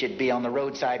people. He should be on the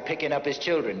roadside picking up his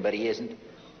children, but he isn't.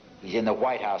 He's in the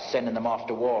White House sending them off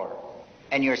to war.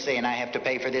 And you're saying I have to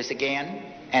pay for this again?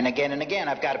 And again and again,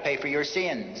 I've got to pay for your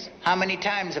sins. How many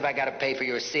times have I got to pay for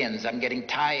your sins? I'm getting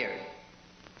tired.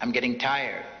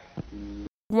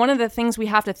 One of the things we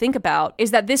have to think about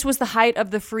is that this was the height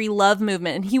of the free love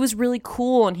movement, and he was really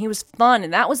cool and he was fun,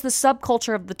 and that was the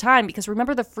subculture of the time, because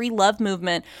remember, the free love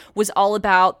movement was all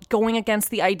about going against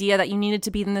the idea that you needed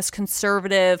to be in this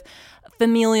conservative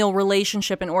familial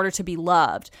relationship in order to be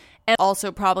loved. And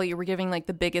also probably you were giving like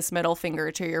the biggest middle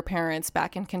finger to your parents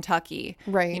back in Kentucky,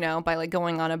 right? You know, by like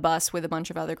going on a bus with a bunch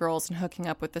of other girls and hooking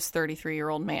up with this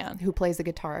 33-year-old man who plays the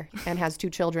guitar and has 2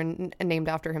 children named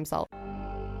after himself.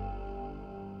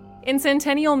 In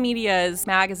Centennial Media's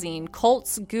magazine,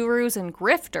 Cults, Gurus, and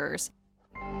Grifters,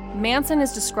 Manson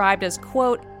is described as,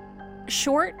 quote,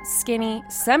 short, skinny,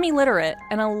 semi-literate,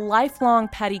 and a lifelong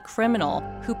petty criminal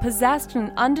who possessed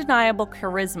an undeniable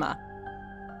charisma,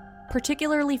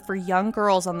 particularly for young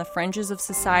girls on the fringes of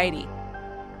society,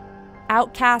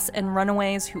 outcasts and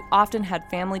runaways who often had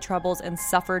family troubles and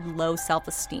suffered low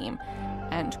self-esteem,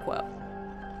 end quote.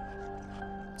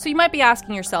 So you might be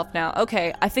asking yourself now,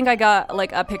 okay, I think I got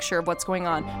like a picture of what's going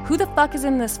on. Who the fuck is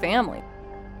in this family?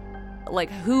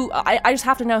 Like who, I just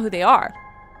have to know who they are.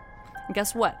 And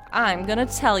guess what? I'm gonna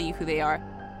tell you who they are.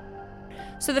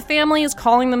 So the family is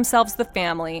calling themselves the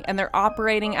Family, and they're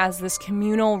operating as this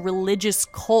communal religious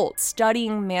cult,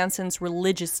 studying Manson's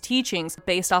religious teachings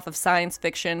based off of science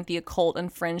fiction, the occult,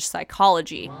 and fringe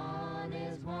psychology. One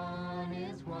is one.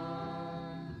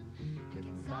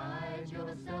 Decide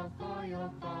yourself for your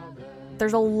father.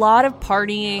 There's a lot of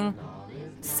partying,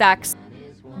 sex,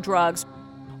 drugs,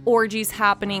 orgies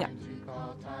happening.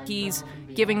 He's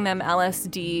giving them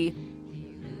LSD,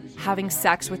 having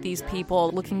sex with these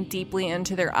people, looking deeply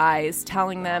into their eyes,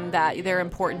 telling them that they're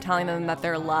important, telling them that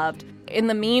they're loved. In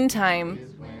the meantime,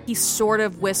 he sort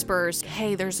of whispers,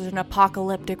 hey, there's an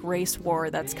apocalyptic race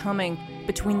war that's coming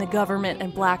between the government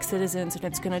and black citizens, and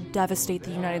it's going to devastate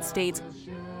the United States.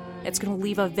 It's going to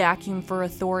leave a vacuum for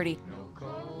authority.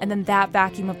 And then that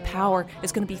vacuum of power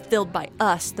is going to be filled by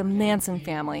us, the Manson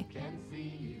family.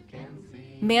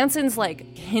 Manson's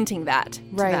like hinting that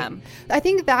to them. I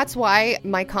think that's why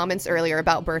my comments earlier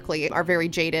about Berkeley are very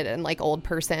jaded and like old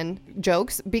person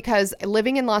jokes, because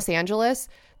living in Los Angeles,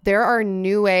 there are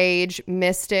new age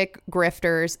mystic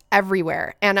grifters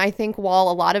everywhere. And I think while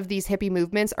a lot of these hippie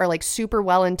movements are like super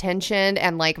well intentioned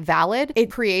and like valid,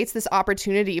 it creates this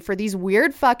opportunity for these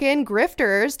weird fucking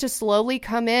grifters to slowly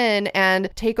come in and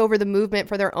take over the movement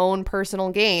for their own personal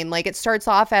gain. Like it starts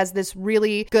off as this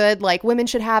really good, like women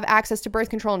should have access to birth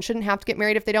control and shouldn't have to get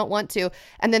married if they don't want to.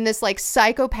 And then this like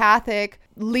psychopathic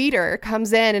leader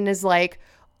comes in and is like,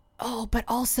 oh, but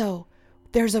also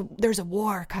there's a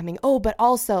war coming. Oh, but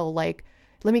also like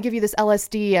let me give you this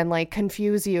LSD and like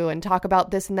confuse you and talk about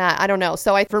this and that. I don't know.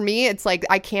 So for me, it's like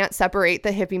I can't separate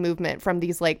the hippie movement from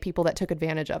these like people that took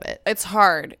advantage of it. It's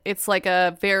hard. It's like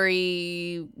a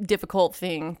very difficult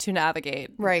thing to navigate,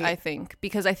 right? I think,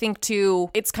 because I think too,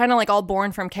 it's kind of like all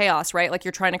born from chaos, right? Like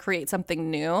you're trying to create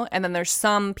something new, and then there's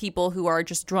some people who are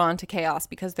just drawn to chaos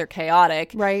because they're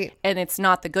chaotic, right? And it's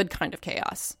not the good kind of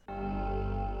chaos.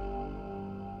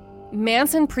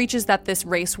 Manson preaches that this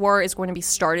race war is going to be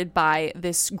started by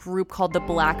this group called the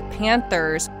Black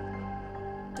Panthers,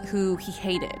 who he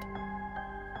hated.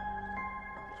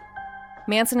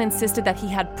 Manson insisted that he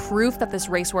had proof that this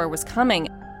race war was coming,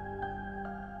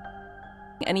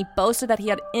 and he boasted that he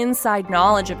had inside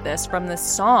knowledge of this from this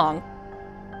song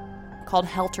called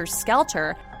Helter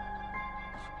Skelter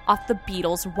off the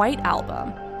Beatles' White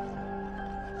Album.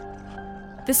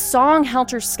 This song,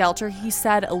 Helter Skelter, he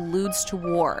said, alludes to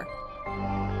war.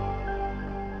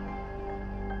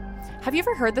 Have you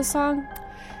ever heard this song?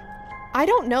 I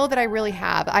don't know that I really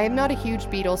have. I am not a huge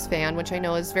Beatles fan, which I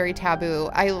know is very taboo.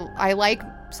 I like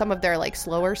some of their like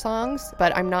slower songs,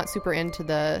 but I'm not super into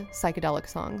the psychedelic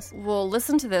songs. Well,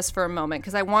 listen to this for a moment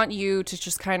because I want you to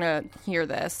just kind of hear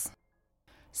this.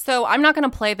 So I'm not going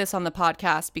to play this on the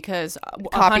podcast because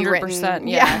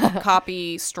 100%,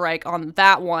 copy strike on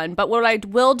that one. But what I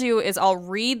will do is I'll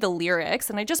read the lyrics,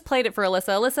 and I just played it for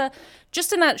Alyssa. Alyssa,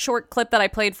 just in that short clip that I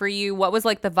played for you, what was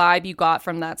like the vibe you got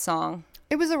from that song?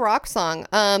 It was a rock song.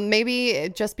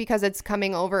 Maybe just because it's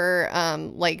coming over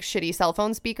like shitty cell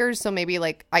phone speakers, so maybe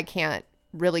like I can't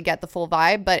really get the full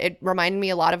vibe, but it reminded me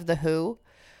a lot of The Who.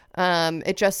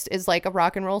 It just is like a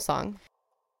rock and roll song.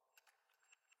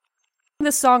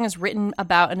 This song is written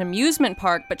about an amusement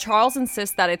park, but Charles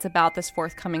insists that it's about this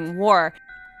forthcoming war.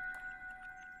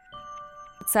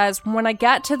 It says, "When I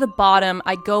get to the bottom,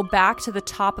 I go back to the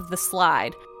top of the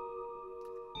slide,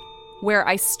 where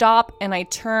I stop and I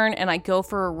turn and I go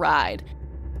for a ride.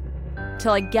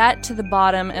 Till I get to the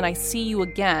bottom and I see you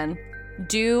again.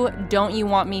 Don't you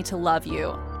want me to love you?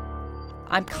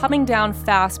 I'm coming down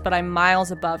fast, but I'm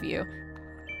miles above you.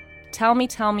 Tell me,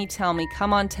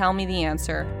 come on, tell me the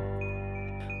answer.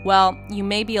 Well, you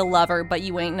may be a lover, but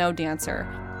you ain't no dancer.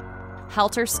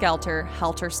 Helter skelter,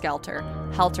 helter skelter,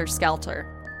 helter skelter.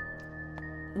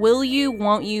 Will you,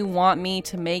 won't you, want me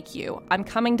to make you? I'm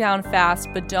coming down fast,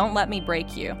 but don't let me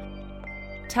break you.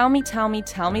 Tell me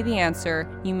the answer.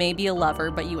 You may be a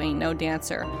lover, but you ain't no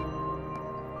dancer.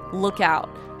 Look out,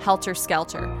 helter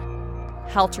skelter,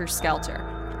 helter skelter,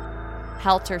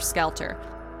 helter skelter.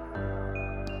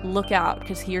 Look out,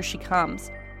 'cause here she comes.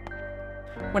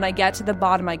 When I get to the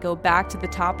bottom, I go back to the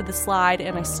top of the slide,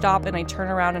 and I stop and I turn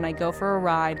around and I go for a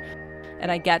ride.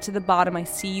 And I get to the bottom, I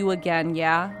see you again,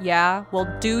 yeah? Well,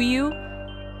 do you?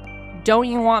 Don't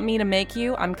you want me to make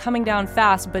you? I'm coming down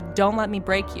fast, but don't let me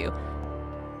break you.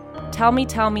 Tell me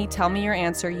your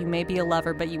answer. You may be a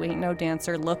lover, but you ain't no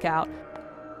dancer. Look out,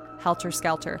 helter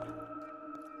skelter.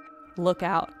 Look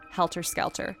out, helter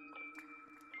skelter.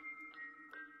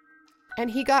 And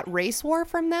he got race war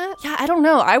from that? Yeah, I don't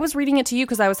know. I was reading it to you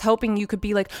because I was hoping you could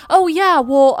be like, oh yeah,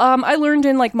 well, I learned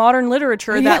in like modern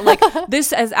literature that like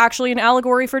this is actually an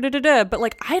allegory for da-da-da. But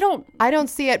like, I don't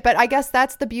see it. But I guess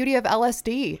that's the beauty of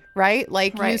LSD, right?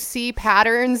 Like you see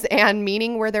patterns and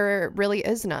meaning where there really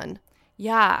is none.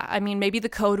 Yeah, I mean, maybe the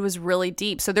code was really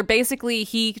deep. So they're basically,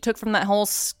 he took from that whole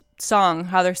song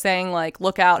how they're saying like,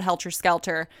 look out, helter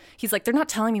skelter. He's like, they're not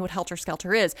telling me what helter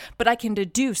skelter is, but I can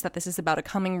deduce that this is about a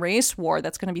coming race war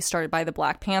that's going to be started by the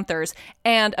Black Panthers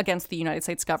and against the United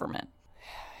States government.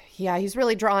 Yeah, he's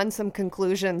really drawn some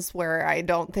conclusions where I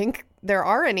don't think there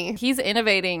are any. He's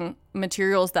innovating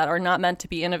materials that are not meant to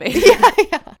be innovated.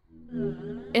 Yeah.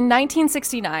 In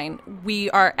 1969, we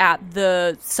are at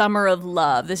the Summer of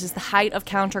Love. This is the height of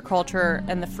counterculture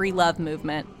and the free love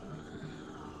movement.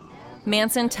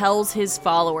 Manson tells his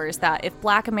followers that if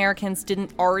Black Americans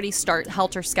didn't already start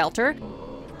Helter Skelter,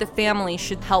 the family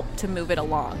should help to move it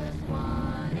along.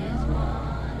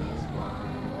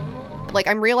 Like,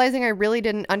 I'm realizing I really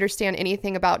didn't understand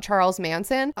anything about Charles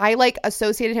Manson. I like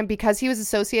associated him because he was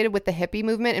associated with the hippie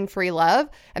movement and free love,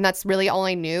 and that's really all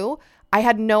I knew. I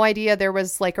had no idea there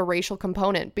was like a racial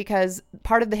component because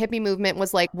part of the hippie movement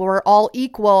was like, we're all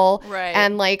equal, right,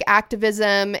 and like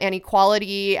activism and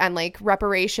equality and like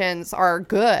reparations are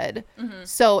good. Mm-hmm.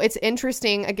 So it's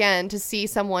interesting, again, to see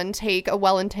someone take a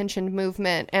well-intentioned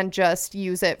movement and just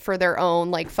use it for their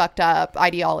own like fucked up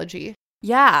ideology.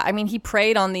 Yeah, I mean, he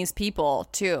preyed on these people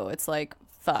too. It's like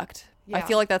fucked. Yeah. I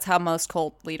feel like that's how most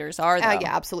cult leaders are, though.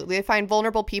 Yeah, absolutely. They find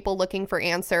vulnerable people looking for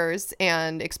answers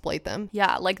and exploit them.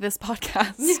 Yeah, like this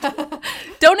podcast. Yeah.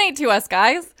 Donate to us,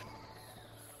 guys.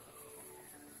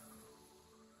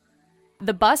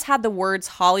 The bus had the words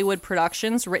Hollywood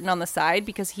Productions written on the side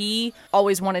because he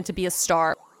always wanted to be a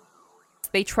star.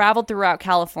 They traveled throughout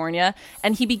California,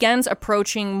 and he begins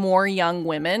approaching more young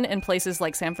women in places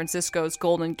like San Francisco's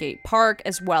Golden Gate Park,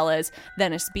 as well as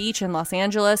Venice Beach in Los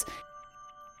Angeles.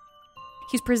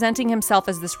 He's presenting himself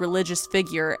as this religious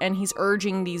figure, and he's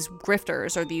urging these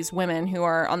grifters, or these women who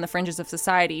are on the fringes of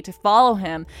society, to follow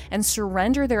him and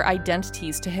surrender their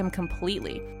identities to him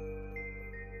completely.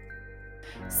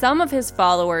 Some of his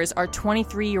followers are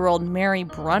 23-year-old Mary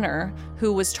Brunner,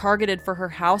 who was targeted for her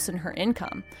house and her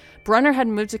income. Brunner had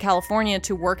moved to California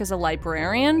to work as a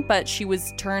librarian, but she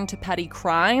was turned to petty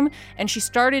crime, and she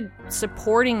started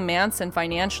supporting Manson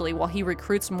financially while he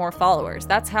recruits more followers.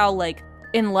 That's how,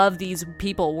 in love these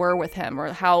people were with him,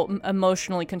 or how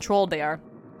emotionally controlled they are.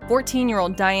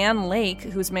 14-year-old Diane Lake,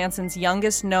 who's Manson's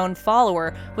youngest known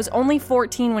follower, was only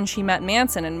 14 when she met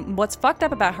Manson, and what's fucked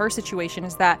up about her situation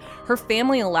is that her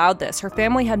family allowed this. Her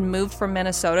family had moved from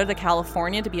Minnesota to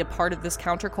California to be a part of this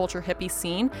counterculture hippie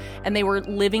scene, and they were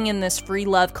living in this free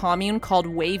love commune called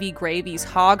Wavy Gravy's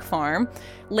Hog Farm.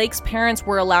 Lake's parents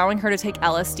were allowing her to take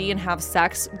LSD and have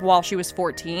sex while she was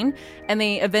 14, and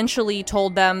they eventually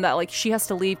told them that she has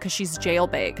to leave because she's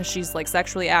jailbait, because she's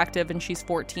sexually active and she's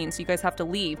 14, so you guys have to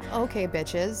leave. Okay,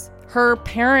 bitches. Her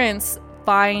parents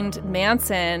find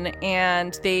Manson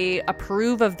and they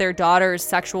approve of their daughter's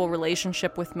sexual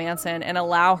relationship with Manson and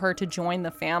allow her to join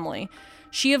the family.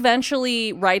 She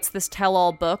eventually writes this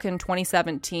tell-all book in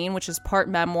 2017, which is part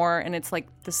memoir, and it's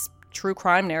this true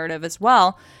crime narrative as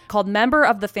well, called Member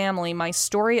of the Family, My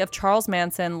Story of Charles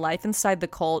Manson, Life Inside the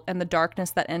Cult, and the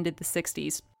Darkness That Ended the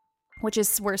 60s, which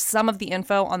is where some of the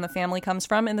info on the family comes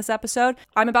from in this episode.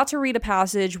 I'm about to read a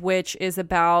passage which is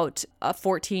about a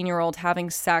 14-year-old having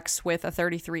sex with a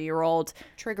 33-year-old.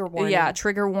 Trigger warning. Yeah,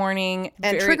 trigger warning.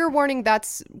 And trigger warning,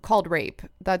 that's called rape.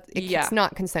 It's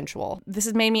not consensual. This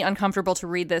has made me uncomfortable to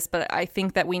read this, but I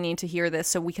think that we need to hear this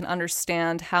so we can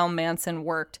understand how Manson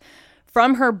worked.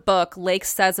 From her book, Lake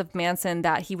says of Manson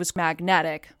that he was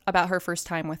magnetic about her first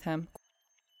time with him.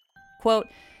 Quote,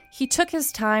 "He took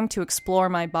his time to explore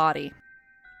my body.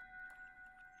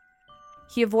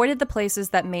 He avoided the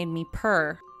places that made me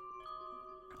purr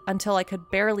until I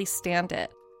could barely stand it.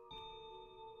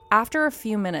 After a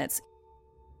few minutes,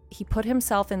 he put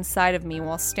himself inside of me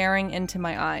while staring into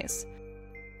my eyes.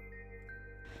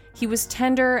 He was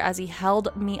tender as he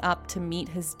held me up to meet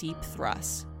his deep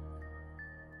thrust.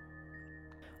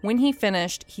 When he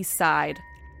finished, he sighed.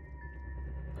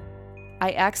 I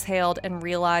exhaled and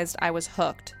realized I was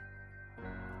hooked.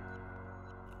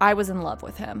 I was in love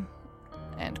with him."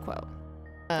 End quote.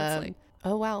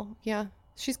 Oh, wow. Yeah.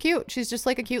 She's cute. She's just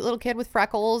a cute little kid with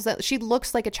freckles. She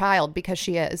looks like a child because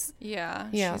she is. Yeah,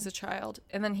 she's a child.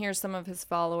 And then here's some of his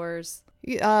followers.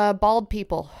 Bald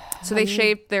people. So they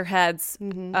shaved their heads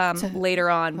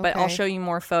later on, but I'll show you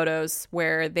more photos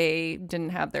where they didn't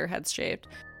have their heads shaved.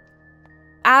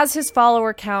 As his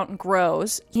follower count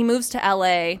grows, he moves to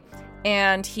LA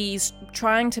and he's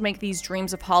trying to make these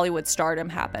dreams of Hollywood stardom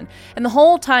happen. And the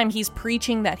whole time he's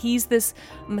preaching that he's this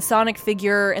Masonic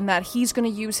figure and that he's going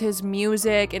to use his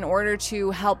music in order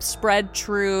to help spread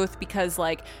truth because,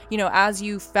 as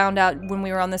you found out when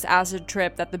we were on this acid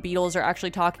trip that the Beatles are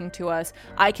actually talking to us,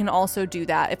 I can also do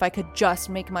that. If I could just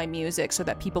make my music so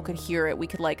that people could hear it, we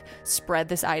could, spread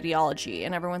this ideology.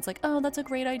 And everyone's like, oh, that's a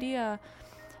great idea.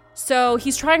 So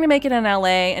he's trying to make it in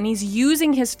LA, and he's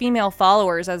using his female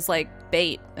followers as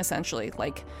bait, essentially.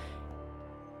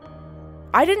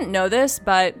 I didn't know this,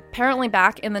 but apparently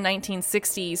back in the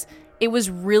 1960s, it was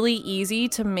really easy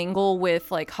to mingle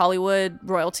with Hollywood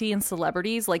royalty and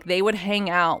celebrities. They would hang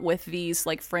out with these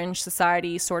fringe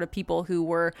society sort of people who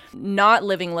were not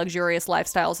living luxurious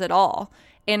lifestyles at all.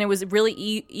 And it was really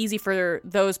easy for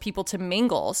those people to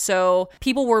mingle. So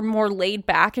people were more laid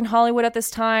back in Hollywood at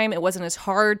this time. It wasn't as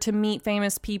hard to meet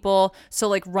famous people.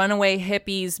 So runaway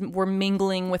hippies were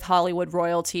mingling with Hollywood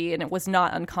royalty, and it was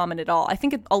not uncommon at all. I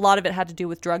think a lot of it had to do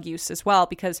with drug use as well,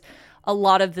 because a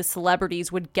lot of the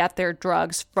celebrities would get their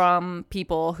drugs from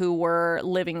people who were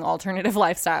living alternative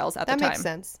lifestyles at the time. That makes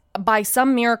sense. By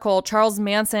some miracle, Charles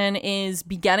Manson is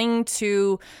beginning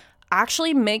to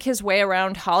actually make his way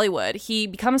around Hollywood. He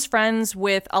becomes friends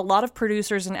with a lot of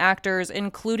producers and actors,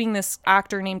 including this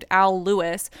actor named Al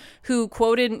Lewis, who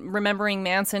quoted remembering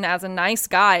Manson as a nice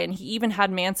guy, and he even had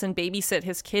Manson babysit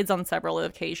his kids on several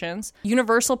occasions.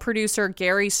 Universal producer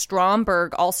Gary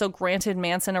Stromberg also granted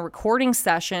Manson a recording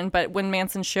session, but when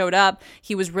Manson showed up,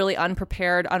 he was really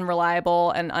unprepared,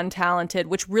 unreliable, and untalented,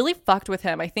 which really fucked with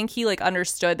him. I think he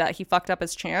understood that he fucked up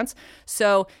his chance,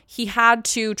 so he had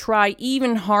to try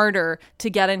even harder harder to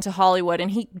get into Hollywood,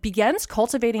 and he begins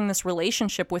cultivating this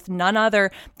relationship with none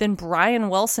other than Brian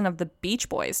Wilson of the Beach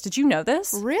Boys. Did you know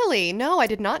this? Really? No, I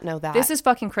did not know that. This is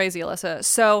fucking crazy, Alyssa.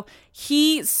 So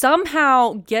he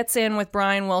somehow gets in with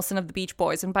Brian Wilson of the Beach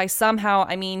Boys, and by somehow,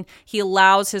 I mean he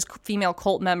allows his female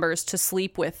cult members to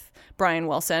sleep with Brian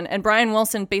Wilson, and Brian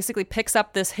Wilson basically picks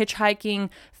up this hitchhiking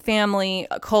family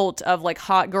cult of like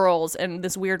hot girls and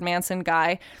this weird Manson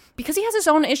guy because he has his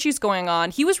own issues going on.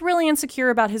 He was really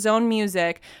insecure about his own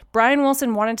music. Brian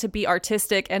Wilson wanted to be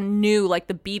artistic and new like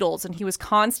the Beatles, and he was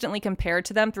constantly compared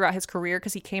to them throughout his career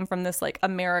because he came from this like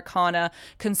Americana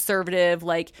conservative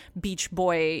like Beach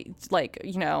Boy like,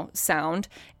 you know, sound,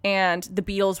 and the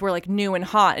Beatles were like new and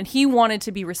hot, and he wanted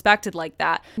to be respected like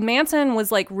that. Manson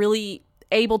was like really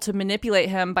able to manipulate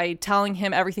him by telling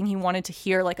him everything he wanted to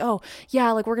hear, like, oh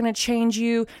yeah, like we're gonna change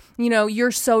you, you know,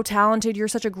 you're so talented, you're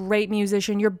such a great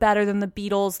musician, you're better than the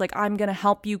Beatles, like I'm gonna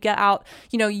help you get out,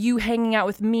 you know, you hanging out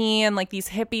with me and like these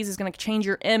hippies is gonna change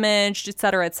your image,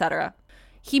 etc., etc.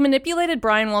 He manipulated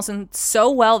Brian Wilson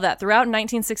so well that throughout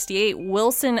 1968,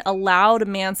 Wilson allowed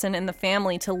Manson and the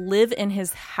family to live in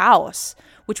his house,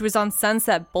 which was on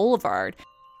Sunset Boulevard.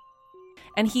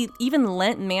 And he even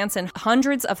lent Manson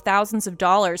hundreds of thousands of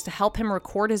dollars to help him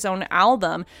record his own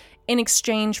album in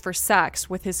exchange for sex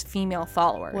with his female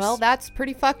followers. Well, that's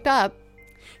pretty fucked up.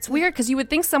 It's weird because you would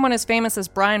think someone as famous as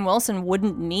Brian Wilson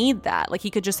wouldn't need that. Like he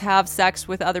could just have sex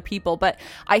with other people. But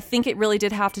I think it really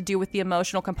did have to do with the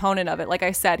emotional component of it. Like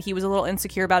I said, he was a little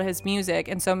insecure about his music.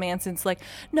 And so Manson's like,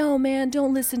 no, man,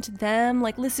 don't listen to them.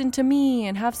 Like listen to me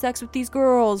and have sex with these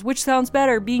girls. Which sounds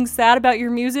better, being sad about your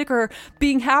music or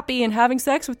being happy and having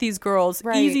sex with these girls?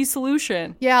 Right. Easy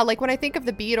solution. Yeah, like when I think of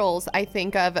the Beatles, I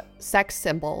think of sex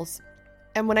symbols.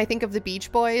 And when I think of the Beach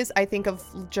Boys, I think of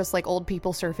just like old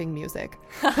people surfing music.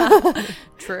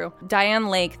 True. Diane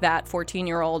Lake, that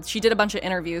 14-year-old, she did a bunch of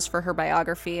interviews for her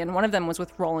biography, and one of them was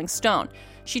with Rolling Stone.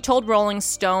 She told Rolling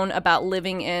Stone about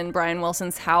living in Brian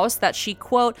Wilson's house that she,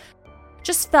 quote,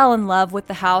 just fell in love with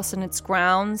the house and its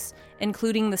grounds,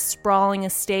 including the sprawling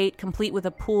estate, complete with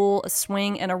a pool, a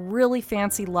swing, and a really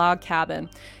fancy log cabin.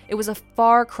 It was a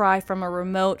far cry from a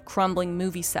remote, crumbling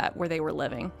movie set where they were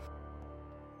living.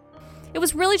 It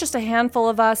was really just a handful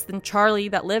of us and Charlie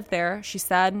that lived there, she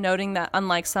said, noting that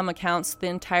unlike some accounts, the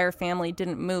entire family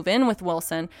didn't move in with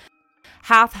Wilson.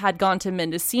 Half had gone to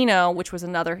Mendocino, which was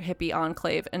another hippie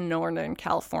enclave in Northern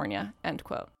California, end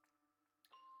quote.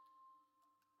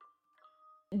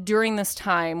 During this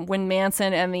time, when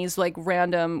Manson and these like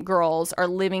random girls are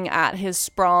living at his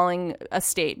sprawling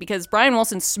estate, because Brian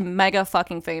Wilson's mega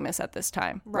fucking famous at this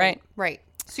time, right? Right.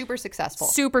 Super successful,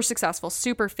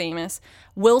 super famous.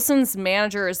 Wilson's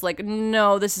manager is like,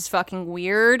 no, this is fucking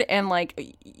weird. And like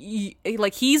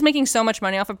he's making so much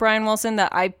money off of Brian Wilson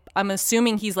that I'm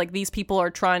assuming he's like, these people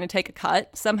are trying to take a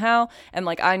cut somehow. And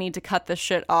like, I need to cut this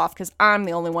shit off because I'm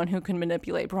the only one who can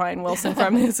manipulate Brian Wilson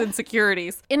from his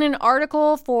insecurities. In an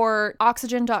article for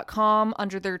Oxygen.com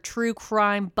under their true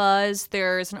crime buzz,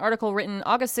 there's an article written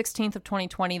August 16th of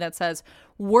 2020 that says,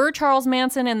 were Charles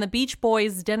Manson and the Beach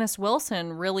Boys' Dennis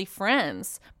Wilson really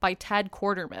friends? By Ted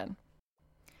Quarterman.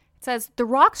 It says, the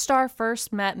rock star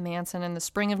first met Manson in the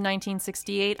spring of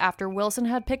 1968 after Wilson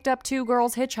had picked up two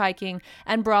girls hitchhiking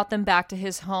and brought them back to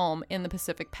his home in the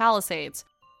Pacific Palisades.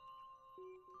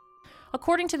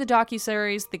 According to the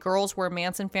docuseries, the girls were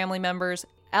Manson family members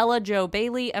Ella Jo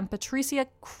Bailey and Patricia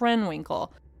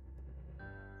Krenwinkel.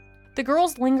 The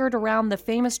girls lingered around the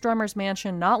famous drummer's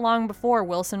mansion not long before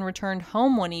Wilson returned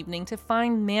home one evening to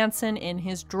find Manson in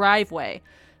his driveway.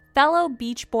 Fellow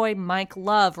Beach Boy Mike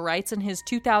Love writes in his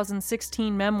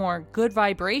 2016 memoir, Good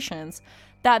Vibrations,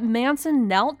 that Manson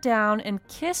knelt down and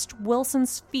kissed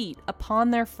Wilson's feet upon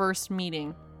their first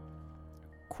meeting.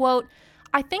 Quote,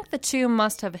 I think the two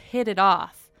must have hit it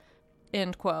off,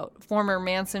 end quote, former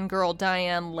Manson girl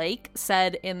Diane Lake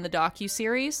said in the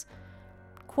docuseries.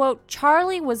 Quote,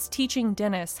 Charlie was teaching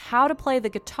Dennis how to play the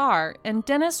guitar, and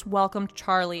Dennis welcomed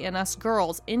Charlie and us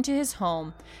girls into his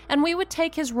home, and we would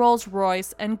take his Rolls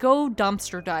Royce and go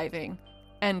dumpster diving,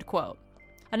 end quote.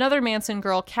 Another Manson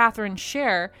girl, Catherine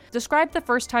Scher, described the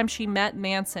first time she met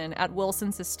Manson at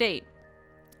Wilson's estate.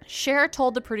 Scher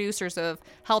told the producers of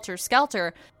Helter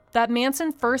Skelter that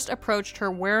Manson first approached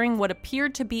her wearing what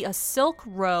appeared to be a silk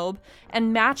robe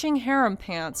and matching harem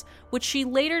pants, which she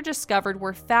later discovered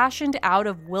were fashioned out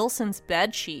of Wilson's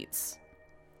bed sheets.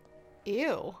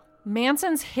 Ew.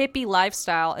 Manson's hippie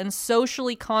lifestyle and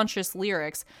socially conscious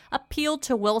lyrics appealed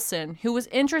to Wilson, who was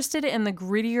interested in the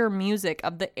grittier music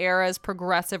of the era's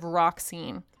progressive rock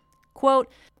scene. Quote,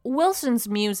 Wilson's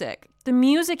music, the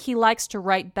music he likes to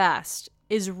write best,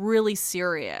 is really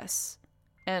serious,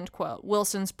 end quote.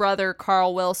 Wilson's brother,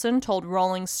 Carl Wilson, told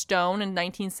Rolling Stone in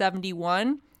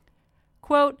 1971,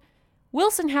 quote,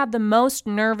 Wilson had the most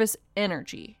nervous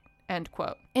energy, end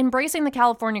quote. Embracing the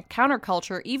California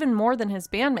counterculture even more than his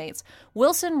bandmates,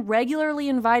 Wilson regularly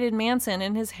invited Manson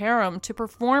and his harem to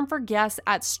perform for guests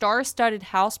at star-studded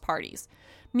house parties.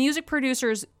 Music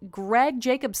producers Greg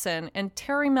Jacobson and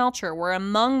Terry Melcher were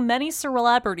among many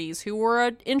celebrities who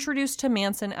were introduced to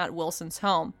Manson at Wilson's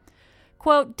home.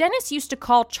 Quote, Dennis used to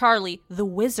call Charlie the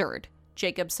Wizard,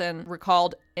 Jacobson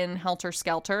recalled in Helter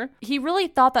Skelter. He really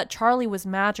thought that Charlie was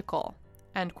magical,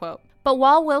 end quote. But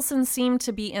while Wilson seemed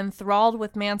to be enthralled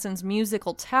with Manson's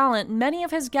musical talent, many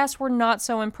of his guests were not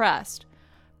so impressed.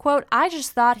 Quote, I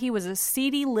just thought he was a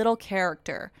seedy little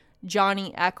character,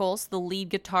 Johnny Eccles, the lead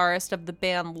guitarist of the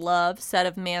band Love, said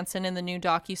of Manson in the new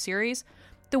docuseries.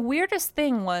 The weirdest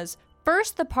thing was,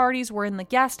 first the parties were in the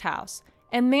guest house,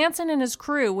 and Manson and his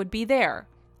crew would be there.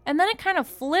 And then it kind of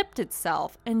flipped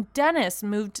itself, and Dennis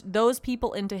moved those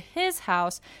people into his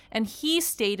house, and he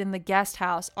stayed in the guest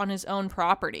house on his own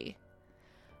property.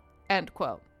 End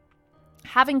quote.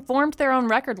 Having formed their own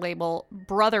record label,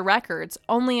 Brother Records,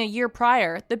 only a year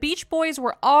prior, the Beach Boys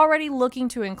were already looking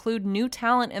to include new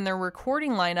talent in their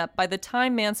recording lineup by the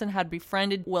time Manson had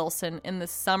befriended Wilson in the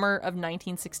summer of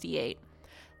 1968.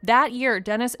 That year,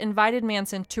 Dennis invited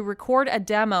Manson to record a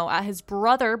demo at his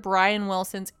brother Brian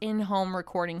Wilson's in-home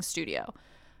recording studio.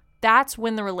 That's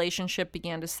when the relationship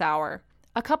began to sour.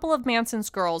 A couple of Manson's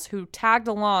girls who tagged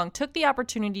along took the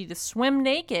opportunity to swim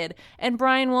naked in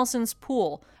Brian Wilson's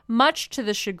pool, much to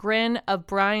the chagrin of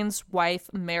Brian's wife,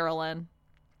 Marilyn.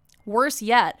 Worse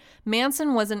yet,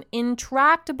 Manson was an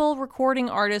intractable recording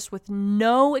artist with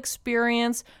no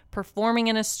experience performing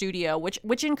in a studio,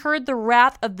 which incurred the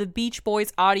wrath of the Beach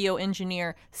Boys audio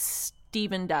engineer,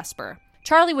 Stephen Desper.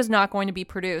 Charlie was not going to be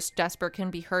produced, Desper can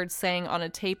be heard saying on a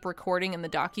tape recording in the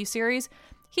docuseries.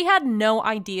 He had no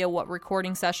idea what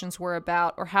recording sessions were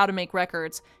about or how to make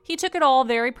records. He took it all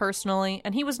very personally,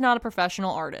 and he was not a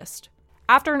professional artist.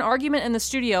 After an argument in the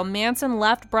studio, Manson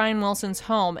left Brian Wilson's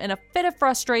home in a fit of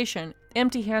frustration,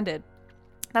 empty-handed.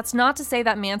 That's not to say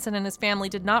that Manson and his family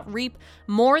did not reap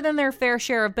more than their fair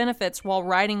share of benefits while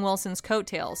riding Wilson's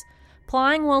coattails.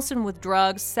 Plying Wilson with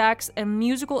drugs, sex, and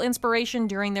musical inspiration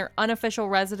during their unofficial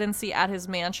residency at his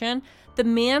mansion, the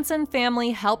Manson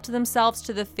family helped themselves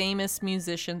to the famous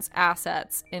musician's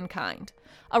assets in kind.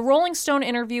 A Rolling Stone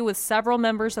interview with several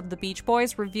members of the Beach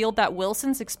Boys revealed that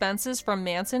Wilson's expenses from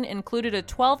Manson included a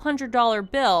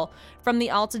 $1,200 bill from the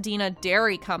Altadena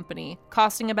Dairy Company,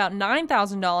 costing about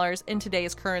 $9,000 in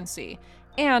today's currency,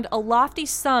 and a lofty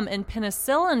sum in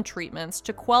penicillin treatments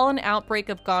to quell an outbreak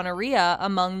of gonorrhea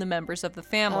among the members of the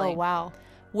family. Oh, wow.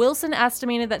 Wilson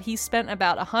estimated that he spent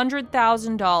about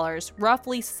 $100,000,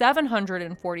 roughly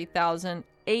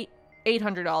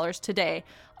 $740,800 today,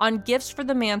 on gifts for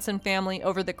the Manson family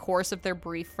over the course of their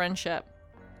brief friendship.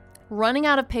 Running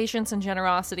out of patience and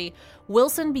generosity,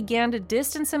 Wilson began to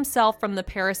distance himself from the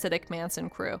parasitic Manson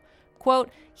crew.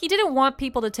 Quote, he didn't want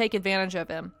people to take advantage of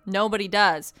him. Nobody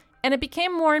does. And it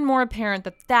became more and more apparent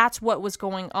that that's what was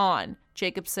going on,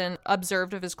 Jacobson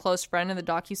observed of his close friend in the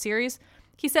docuseries.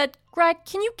 He said, Greg,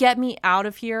 can you get me out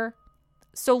of here?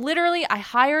 So literally, I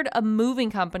hired a moving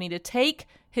company to take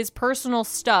his personal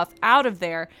stuff out of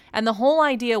there, and the whole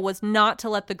idea was not to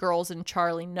let the girls and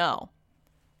Charlie know.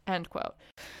 End quote.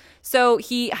 So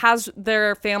he has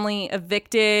their family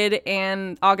evicted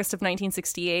in August of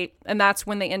 1968, and that's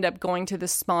when they end up going to the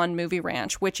Spawn Movie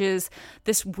Ranch, which is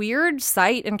this weird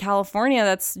site in California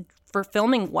that's for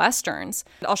filming Westerns.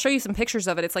 I'll show you some pictures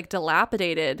of it. It's like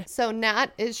dilapidated. So Nat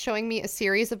is showing me a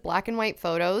series of black and white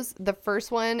photos. The first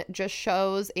one just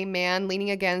shows a man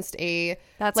leaning against a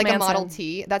Model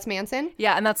T. That's Manson?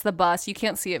 Yeah, and that's the bus. You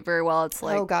can't see it very well. It's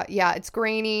like... Oh, God. Yeah, it's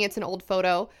grainy. It's an old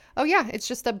photo. Oh, yeah. It's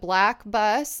just a black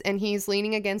bus, and he's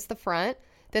leaning against the front.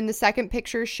 Then the second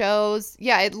picture shows,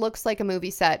 it looks like a movie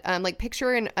set. Like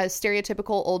picture in a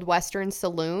stereotypical old Western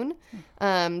saloon.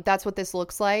 That's what this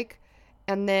looks like.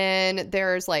 And then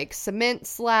there's like cement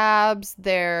slabs.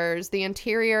 There's the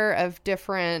interior of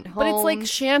different homes. But it's like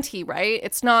shanty, right?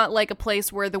 It's not like a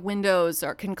place where the windows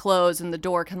can close and the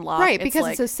door can lock. Right, because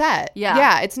it's a set. Yeah.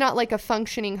 Yeah, it's not like a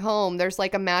functioning home. There's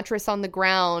like a mattress on the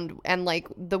ground and like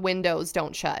the windows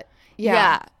don't shut.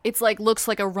 Yeah. It's like looks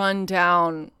like a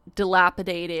rundown,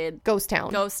 dilapidated ghost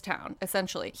town,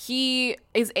 essentially. He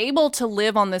is able to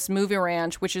live on this movie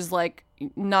ranch, which is like,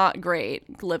 not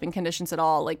great living conditions at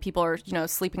all. Like, people are,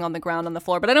 sleeping on the ground on the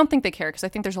floor, but I don't think they care because I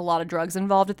think there's a lot of drugs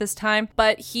involved at this time.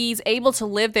 But he's able to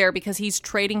live there because he's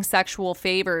trading sexual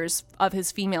favors of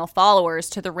his female followers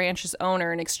to the ranch's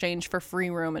owner in exchange for free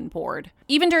room and board.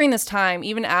 Even during this time,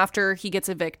 even after he gets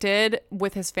evicted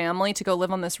with his family to go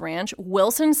live on this ranch,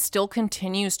 Wilson still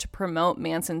continues to promote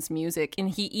Manson's music, and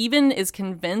he even is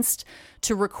convinced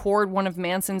to record one of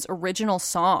Manson's original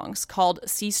songs called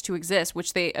Cease to Exist,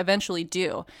 which they eventually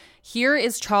do. Here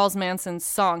is Charles Manson's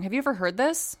song. Have you ever heard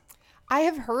this? I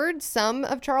have heard some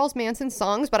of Charles Manson's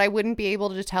songs, but I wouldn't be able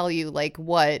to tell you like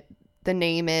what the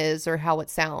name is or how it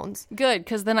sounds. Good,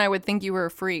 because then I would think you were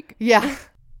a freak. Yeah.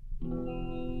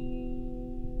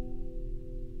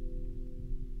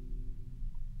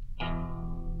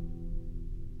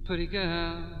 Pretty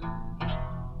girl,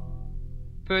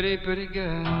 pretty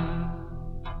girl.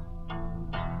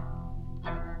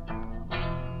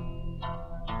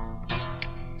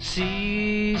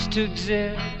 Cease to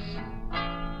exist.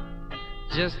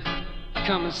 Just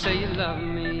come and say you love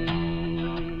me.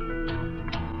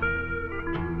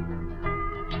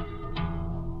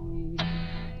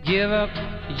 Give up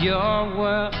your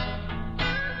world.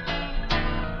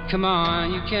 Come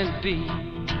on, you can't be.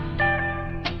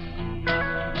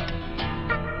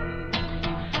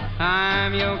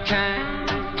 I'm your kind,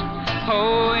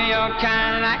 oh, your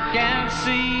kind, and I can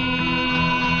see.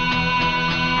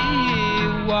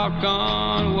 Walk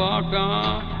on, walk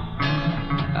on.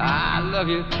 I love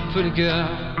you, pretty girl.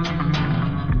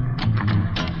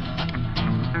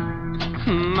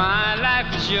 My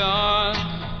life is yours.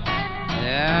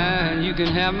 Yeah, you can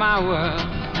have my world.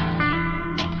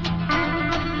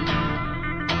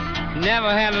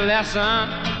 Never had a lesson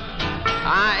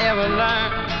I ever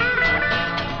learned,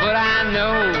 but I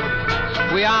know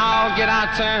we all get our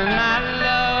turn. I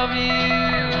love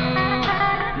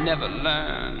you. Never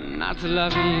learn not to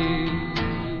love you.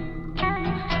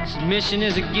 Submission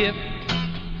is a gift.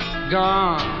 Go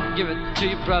on, give it to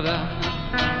your brother.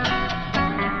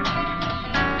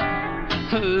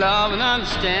 Love and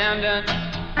understanding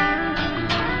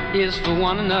is for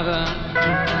one another.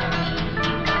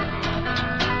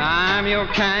 I'm your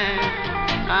kind,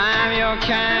 I'm your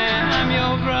kind, I'm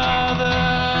your brother.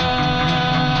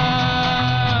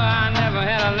 I never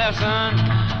had a lesson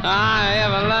I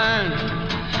ever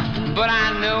learned, but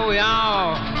I know we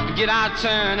all get our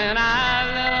turn, and I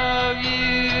love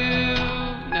you.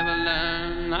 Never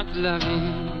learn not to love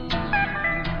you.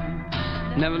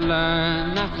 Never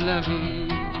learn not to love you.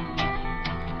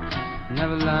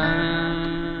 Never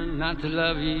learn not to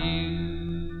love you.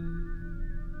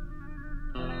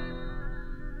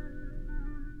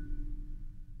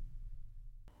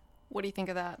 What do you think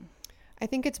of that? I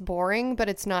think it's boring, but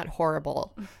it's not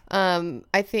horrible.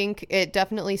 I think it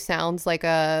definitely sounds like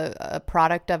a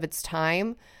product of its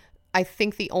time. I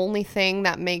think the only thing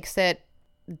that makes it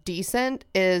decent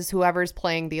is whoever's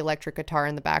playing the electric guitar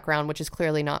in the background, which is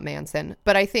clearly not Manson.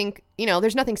 But I think,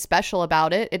 there's nothing special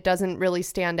about it. It doesn't really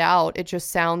stand out. It just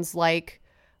sounds like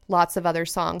lots of other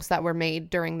songs that were made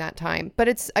during that time. But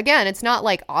it's not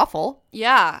like awful.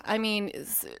 Yeah, I mean,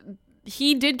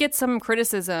 he did get some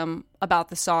criticism about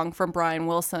the song from Brian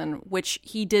Wilson, which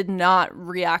he did not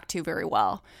react to very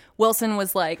well. Wilson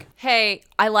was like, hey,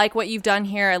 I like what you've done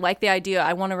here. I like the idea.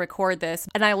 I want to record this.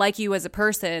 And I like you as a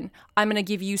person. I'm going to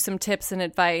give you some tips and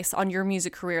advice on your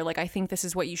music career. Like, I think this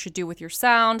is what you should do with your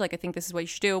sound. Like, I think this is what you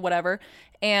should do, whatever.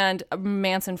 And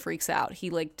Manson freaks out. He,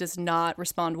 does not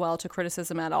respond well to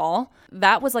criticism at all.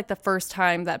 That was, the first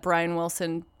time that Brian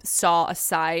Wilson saw a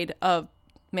side of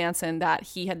Manson that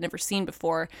he had never seen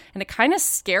before, and it kind of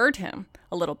scared him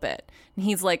a little bit. And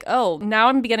he's like, oh, now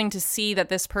I'm beginning to see that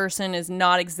this person is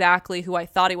not exactly who I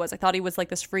thought he was. I thought he was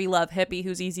this free love hippie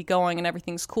who's easygoing and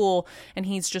everything's cool, and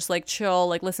he's just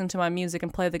chill, listen to my music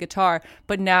and play the guitar.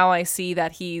 But now I see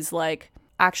that he's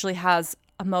actually has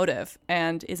a motive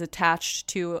and is attached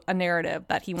to a narrative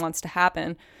that he wants to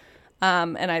happen.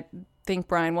 And I think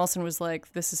Brian Wilson was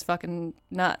like, this is fucking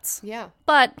nuts. Yeah.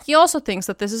 But he also thinks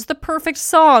that this is the perfect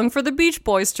song for the Beach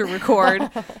Boys to record.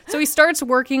 So he starts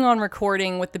working on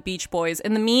recording with the Beach Boys.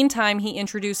 In the meantime, he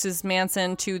introduces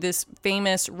Manson to this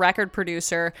famous record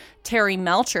producer, Terry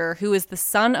Melcher, who is the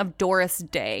son of Doris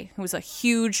Day, who was a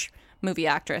huge movie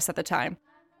actress at the time.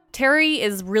 Terry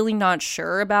is really not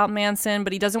sure about Manson,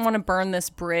 but he doesn't want to burn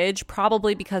this bridge,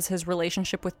 probably because his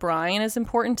relationship with Brian is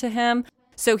important to him.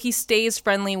 So he stays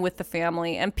friendly with the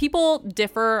family. And people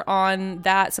differ on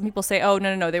that. Some people say, oh,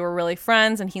 no, they were really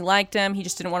friends and he liked him. He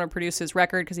just didn't want to produce his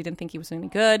record because he didn't think he was any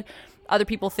good. Other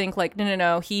people think like,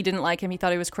 no, he didn't like him. He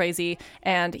thought he was crazy.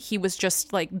 And he was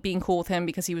just like being cool with him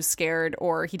because he was scared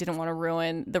or he didn't want to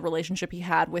ruin the relationship he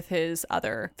had with his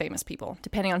other famous people.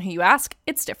 Depending on who you ask,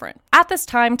 it's different. At this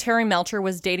time, Terry Melcher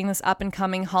was dating this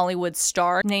up-and-coming Hollywood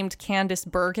star named Candice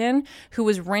Bergen, who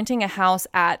was renting a house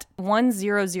at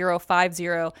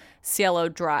 10050 Cielo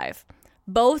Drive.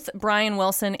 Both Brian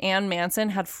Wilson and Manson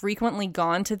had frequently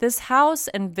gone to this house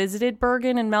and visited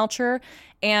Bergen and Melcher,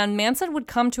 and Manson would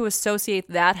come to associate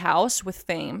that house with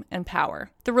fame and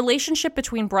power. The relationship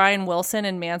between Brian Wilson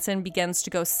and Manson begins to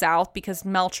go south because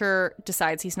Melcher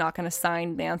decides he's not going to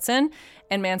sign Manson,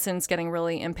 and Manson's getting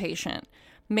really impatient.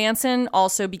 Manson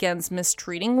also begins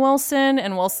mistreating Wilson,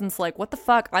 and Wilson's like, what the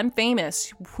fuck? I'm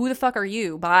famous. Who the fuck are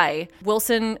you? Bye.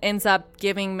 Wilson ends up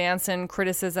giving Manson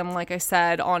criticism, like I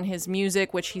said, on his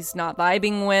music, which he's not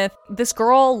vibing with. This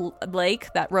girl, Lake,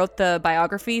 that wrote the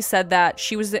biography, said that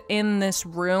she was in this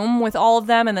room with all of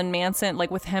them, and then Manson,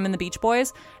 like with him and the Beach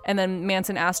Boys, and then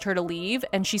Manson asked her to leave,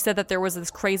 and she said that there was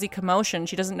this crazy commotion.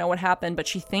 She doesn't know what happened, but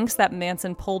she thinks that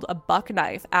Manson pulled a buck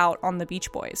knife out on the Beach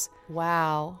Boys.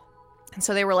 Wow. And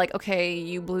so they were like, okay,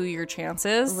 you blew your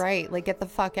chances. Right, like get the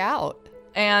fuck out.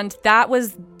 And that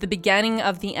was the beginning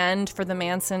of the end for the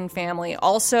Manson family.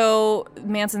 Also,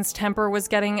 Manson's temper was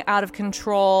getting out of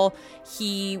control.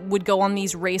 He would go on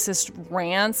these racist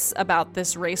rants about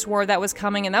this race war that was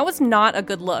coming, and that was not a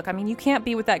good look. I mean, you can't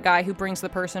be with that guy who brings the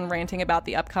person ranting about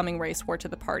the upcoming race war to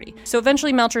the party. So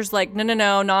eventually Melcher's like, no,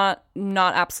 not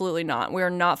absolutely not. We're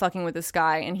not fucking with this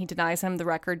guy, and he denies him the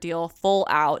record deal full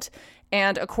out.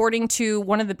 And according to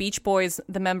one of the Beach Boys,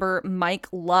 the member Mike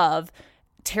Love,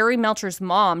 Terry Melcher's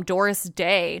mom, Doris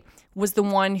Day, was the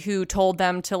one who told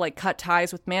them to like cut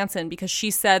ties with Manson because she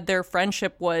said their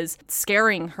friendship was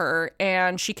scaring her,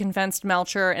 and she convinced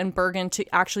Melcher and Bergen to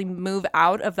actually move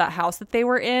out of that house that they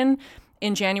were in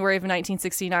January of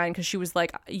 1969 because she was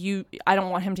like, I don't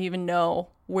want him to even know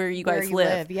where you guys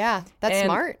live. Yeah, that's and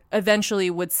smart. Eventually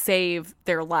would save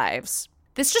their lives.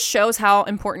 This just shows how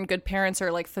important good parents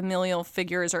or like familial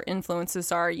figures or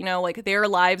influences are. You know, like their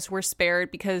lives were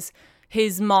spared because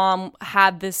his mom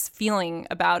had this feeling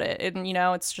about it. And, you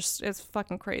know, it's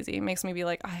fucking crazy. It makes me be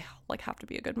like, I like have to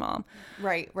be a good mom.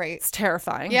 Right. It's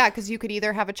terrifying. Yeah, because you could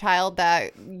either have a child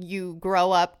that you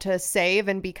grow up to save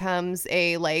and becomes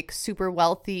a like super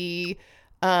wealthy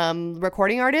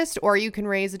recording artist, or you can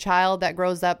raise a child that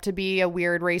grows up to be a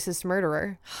weird racist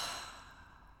murderer.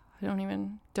 Don't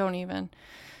even.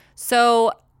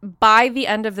 So by the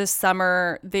end of this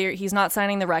summer, he's not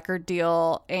signing the record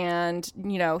deal, and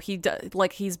you know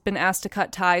he's been asked to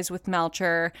cut ties with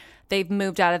Melcher. They've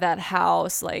moved out of that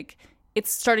house. Like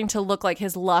it's starting to look like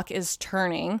his luck is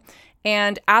turning.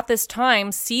 And at this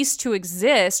time, Cease to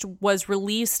Exist was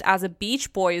released as a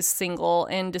Beach Boys single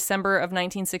in December of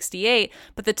 1968,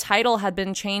 but the title had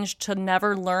been changed to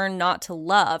Never Learn Not to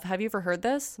Love. Have you ever heard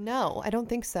this? No, I don't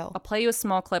think so. I'll play you a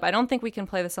small clip. I don't think we can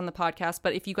play this on the podcast,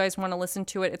 but if you guys want to listen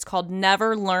to it, it's called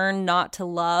Never Learn Not to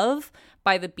Love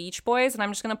by the Beach Boys, and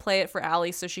I'm just going to play it for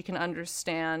Allie so she can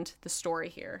understand the story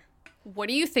here. What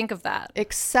do you think of that?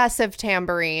 Excessive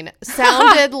tambourine.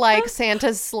 Sounded like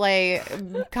Santa's sleigh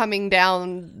coming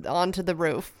down onto the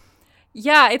roof.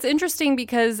 Yeah, it's interesting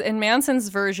because in Manson's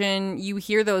version, you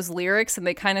hear those lyrics and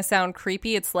they kind of sound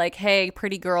creepy. It's like, hey,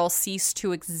 pretty girl, cease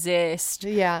to exist.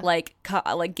 Yeah. Like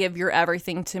give your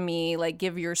everything to me. Like,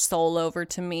 give your soul over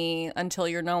to me until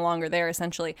you're no longer there,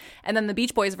 essentially. And then the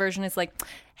Beach Boys version is like,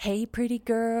 hey, pretty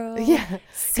girl. Yeah.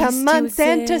 Come on,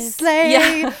 Santa's sleigh.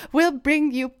 Yeah. We'll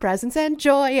bring you presents and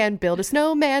joy and build a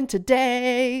snowman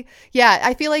today. Yeah,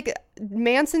 I feel like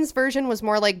Manson's version was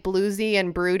more like bluesy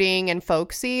and brooding and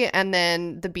folksy, and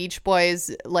then the Beach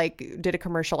Boys like did a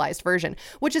commercialized version,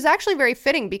 which is actually very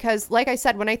fitting because, like I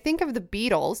said, when I think of the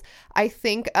Beatles, I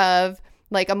think of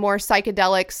like a more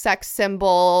psychedelic sex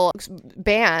symbol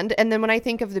band. And then when I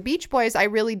think of the Beach Boys, I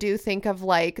really do think of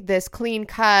like this clean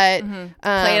cut.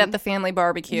 Played at the family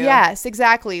barbecue. Yes,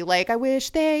 exactly. Like, I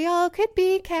wish they all could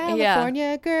be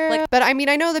California girls. Like, but I mean,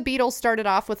 I know the Beatles started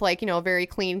off with like, you know, a very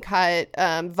clean cut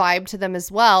vibe to them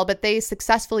as well, but they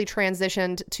successfully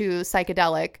transitioned to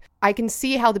psychedelic. I can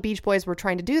see how the Beach Boys were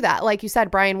trying to do that. Like you said,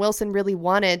 Brian Wilson really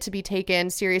wanted to be taken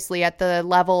seriously at the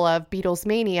level of Beatles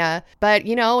mania. But,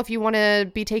 you know, if you want to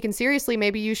be taken seriously,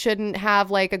 maybe you shouldn't have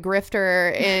like a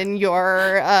grifter in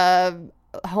your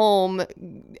home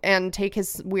and take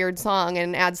his weird song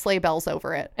and add sleigh bells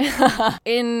over it.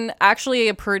 In actually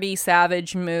a pretty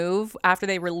savage move, after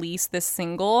they release this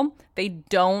single, they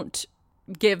don't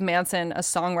give Manson a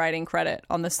songwriting credit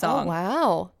on the song. Oh,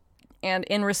 wow. And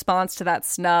in response to that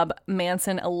snub,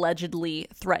 Manson allegedly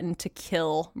threatened to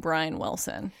kill Brian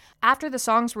Wilson. After the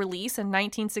song's release in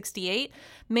 1968,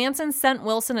 Manson sent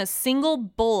Wilson a single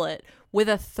bullet with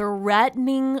a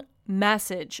threatening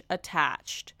message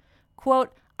attached.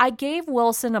 Quote, "I gave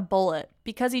Wilson a bullet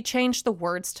because he changed the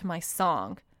words to my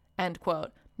song," end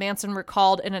quote. Manson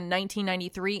recalled in a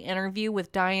 1993 interview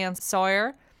with Diane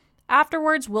Sawyer.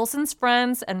 Afterwards, Wilson's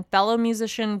friends and fellow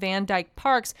musician Van Dyke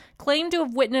Parks claimed to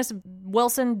have witnessed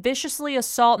Wilson viciously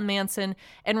assault Manson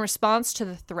in response to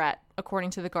the threat,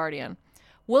 according to The Guardian.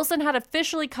 Wilson had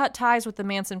officially cut ties with the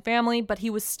Manson family, but he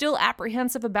was still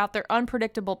apprehensive about their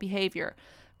unpredictable behavior.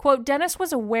 Quote, "Dennis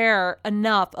was aware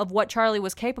enough of what Charlie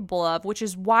was capable of, which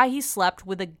is why he slept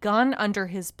with a gun under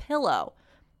his pillow,"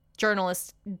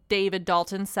 journalist David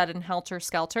Dalton said in Helter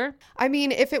Skelter. I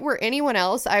mean, if it were anyone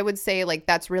else, I would say, like,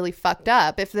 that's really fucked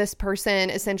up. If this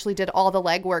person essentially did all the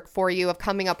legwork for you of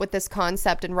coming up with this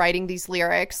concept and writing these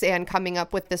lyrics and coming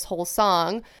up with this whole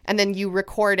song, and then you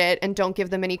record it and don't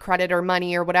give them any credit or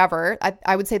money or whatever,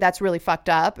 I would say that's really fucked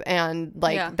up. And,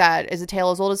 like, that is a tale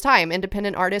as old as time.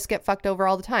 Independent artists get fucked over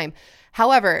all the time.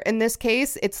 However, in this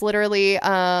case, it's literally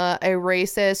a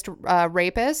racist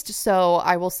rapist. So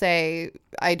I will say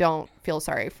I don't feel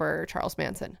sorry for Charles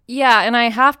Manson. Yeah, and I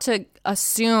have to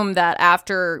assume that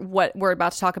after what we're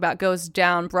about to talk about goes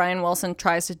down, Brian Wilson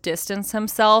tries to distance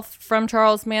himself from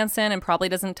Charles Manson and probably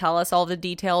doesn't tell us all the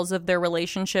details of their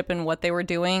relationship and what they were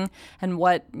doing and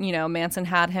what, you know, Manson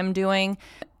had him doing.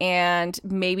 And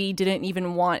maybe didn't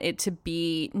even want it to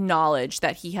be knowledge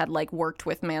that he had, like, worked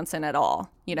with Manson at all,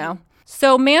 you know?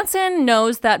 So Manson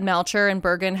knows that Melcher and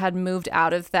Bergen had moved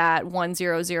out of that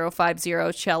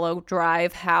 10050 Cello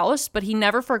Drive house, but he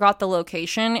never forgot the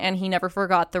location and he never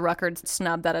forgot the record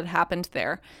snub that had happened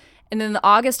there. And in the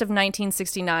August of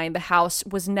 1969, the house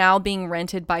was now being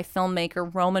rented by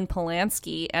filmmaker Roman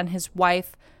Polanski and his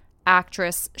wife,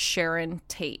 actress Sharon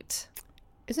Tate.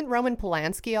 Isn't Roman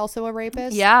Polanski also a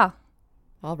rapist? Yeah.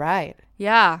 All right.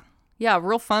 Yeah. Yeah,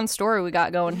 real fun story we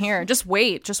got going here. Just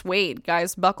wait,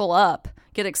 guys. Buckle up.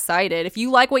 Get excited. If you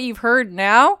like what you've heard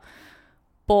now,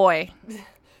 boy,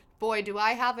 do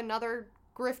I have another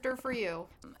grifter for you.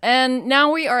 And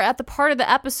now we are at the part of the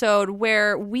episode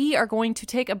where we are going to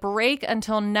take a break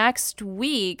until next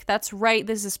week. That's right.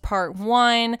 This is part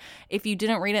 1. If you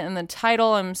didn't read it in the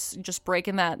title, I'm just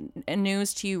breaking that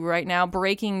news to you right now.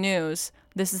 Breaking news.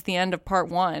 This is the end of part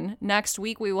 1. Next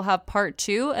week, we will have part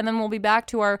 2, and then we'll be back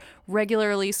to our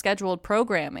regularly scheduled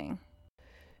programming.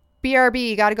 BRB,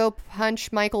 you gotta go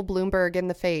punch Michael Bloomberg in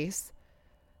the face.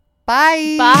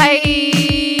 Bye!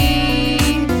 Bye!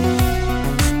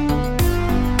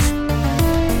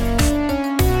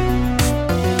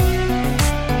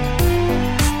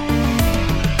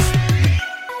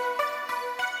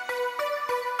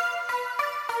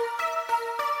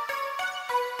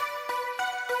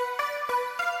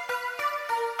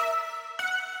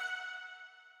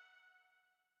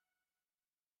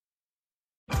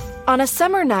 On a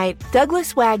summer night,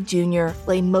 Douglas Wag Jr.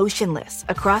 lay motionless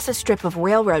across a strip of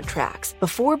railroad tracks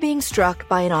before being struck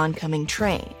by an oncoming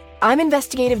train. I'm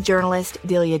investigative journalist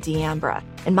Delia D'Ambra,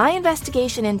 and my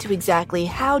investigation into exactly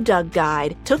how Doug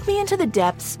died took me into the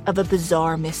depths of a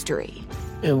bizarre mystery.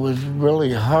 It was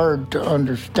really hard to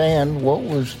understand what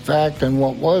was fact and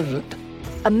what wasn't.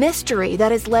 A mystery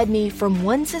that has led me from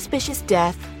one suspicious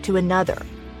death to another.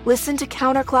 Listen to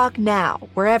Counterclock now,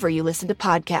 wherever you listen to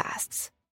podcasts.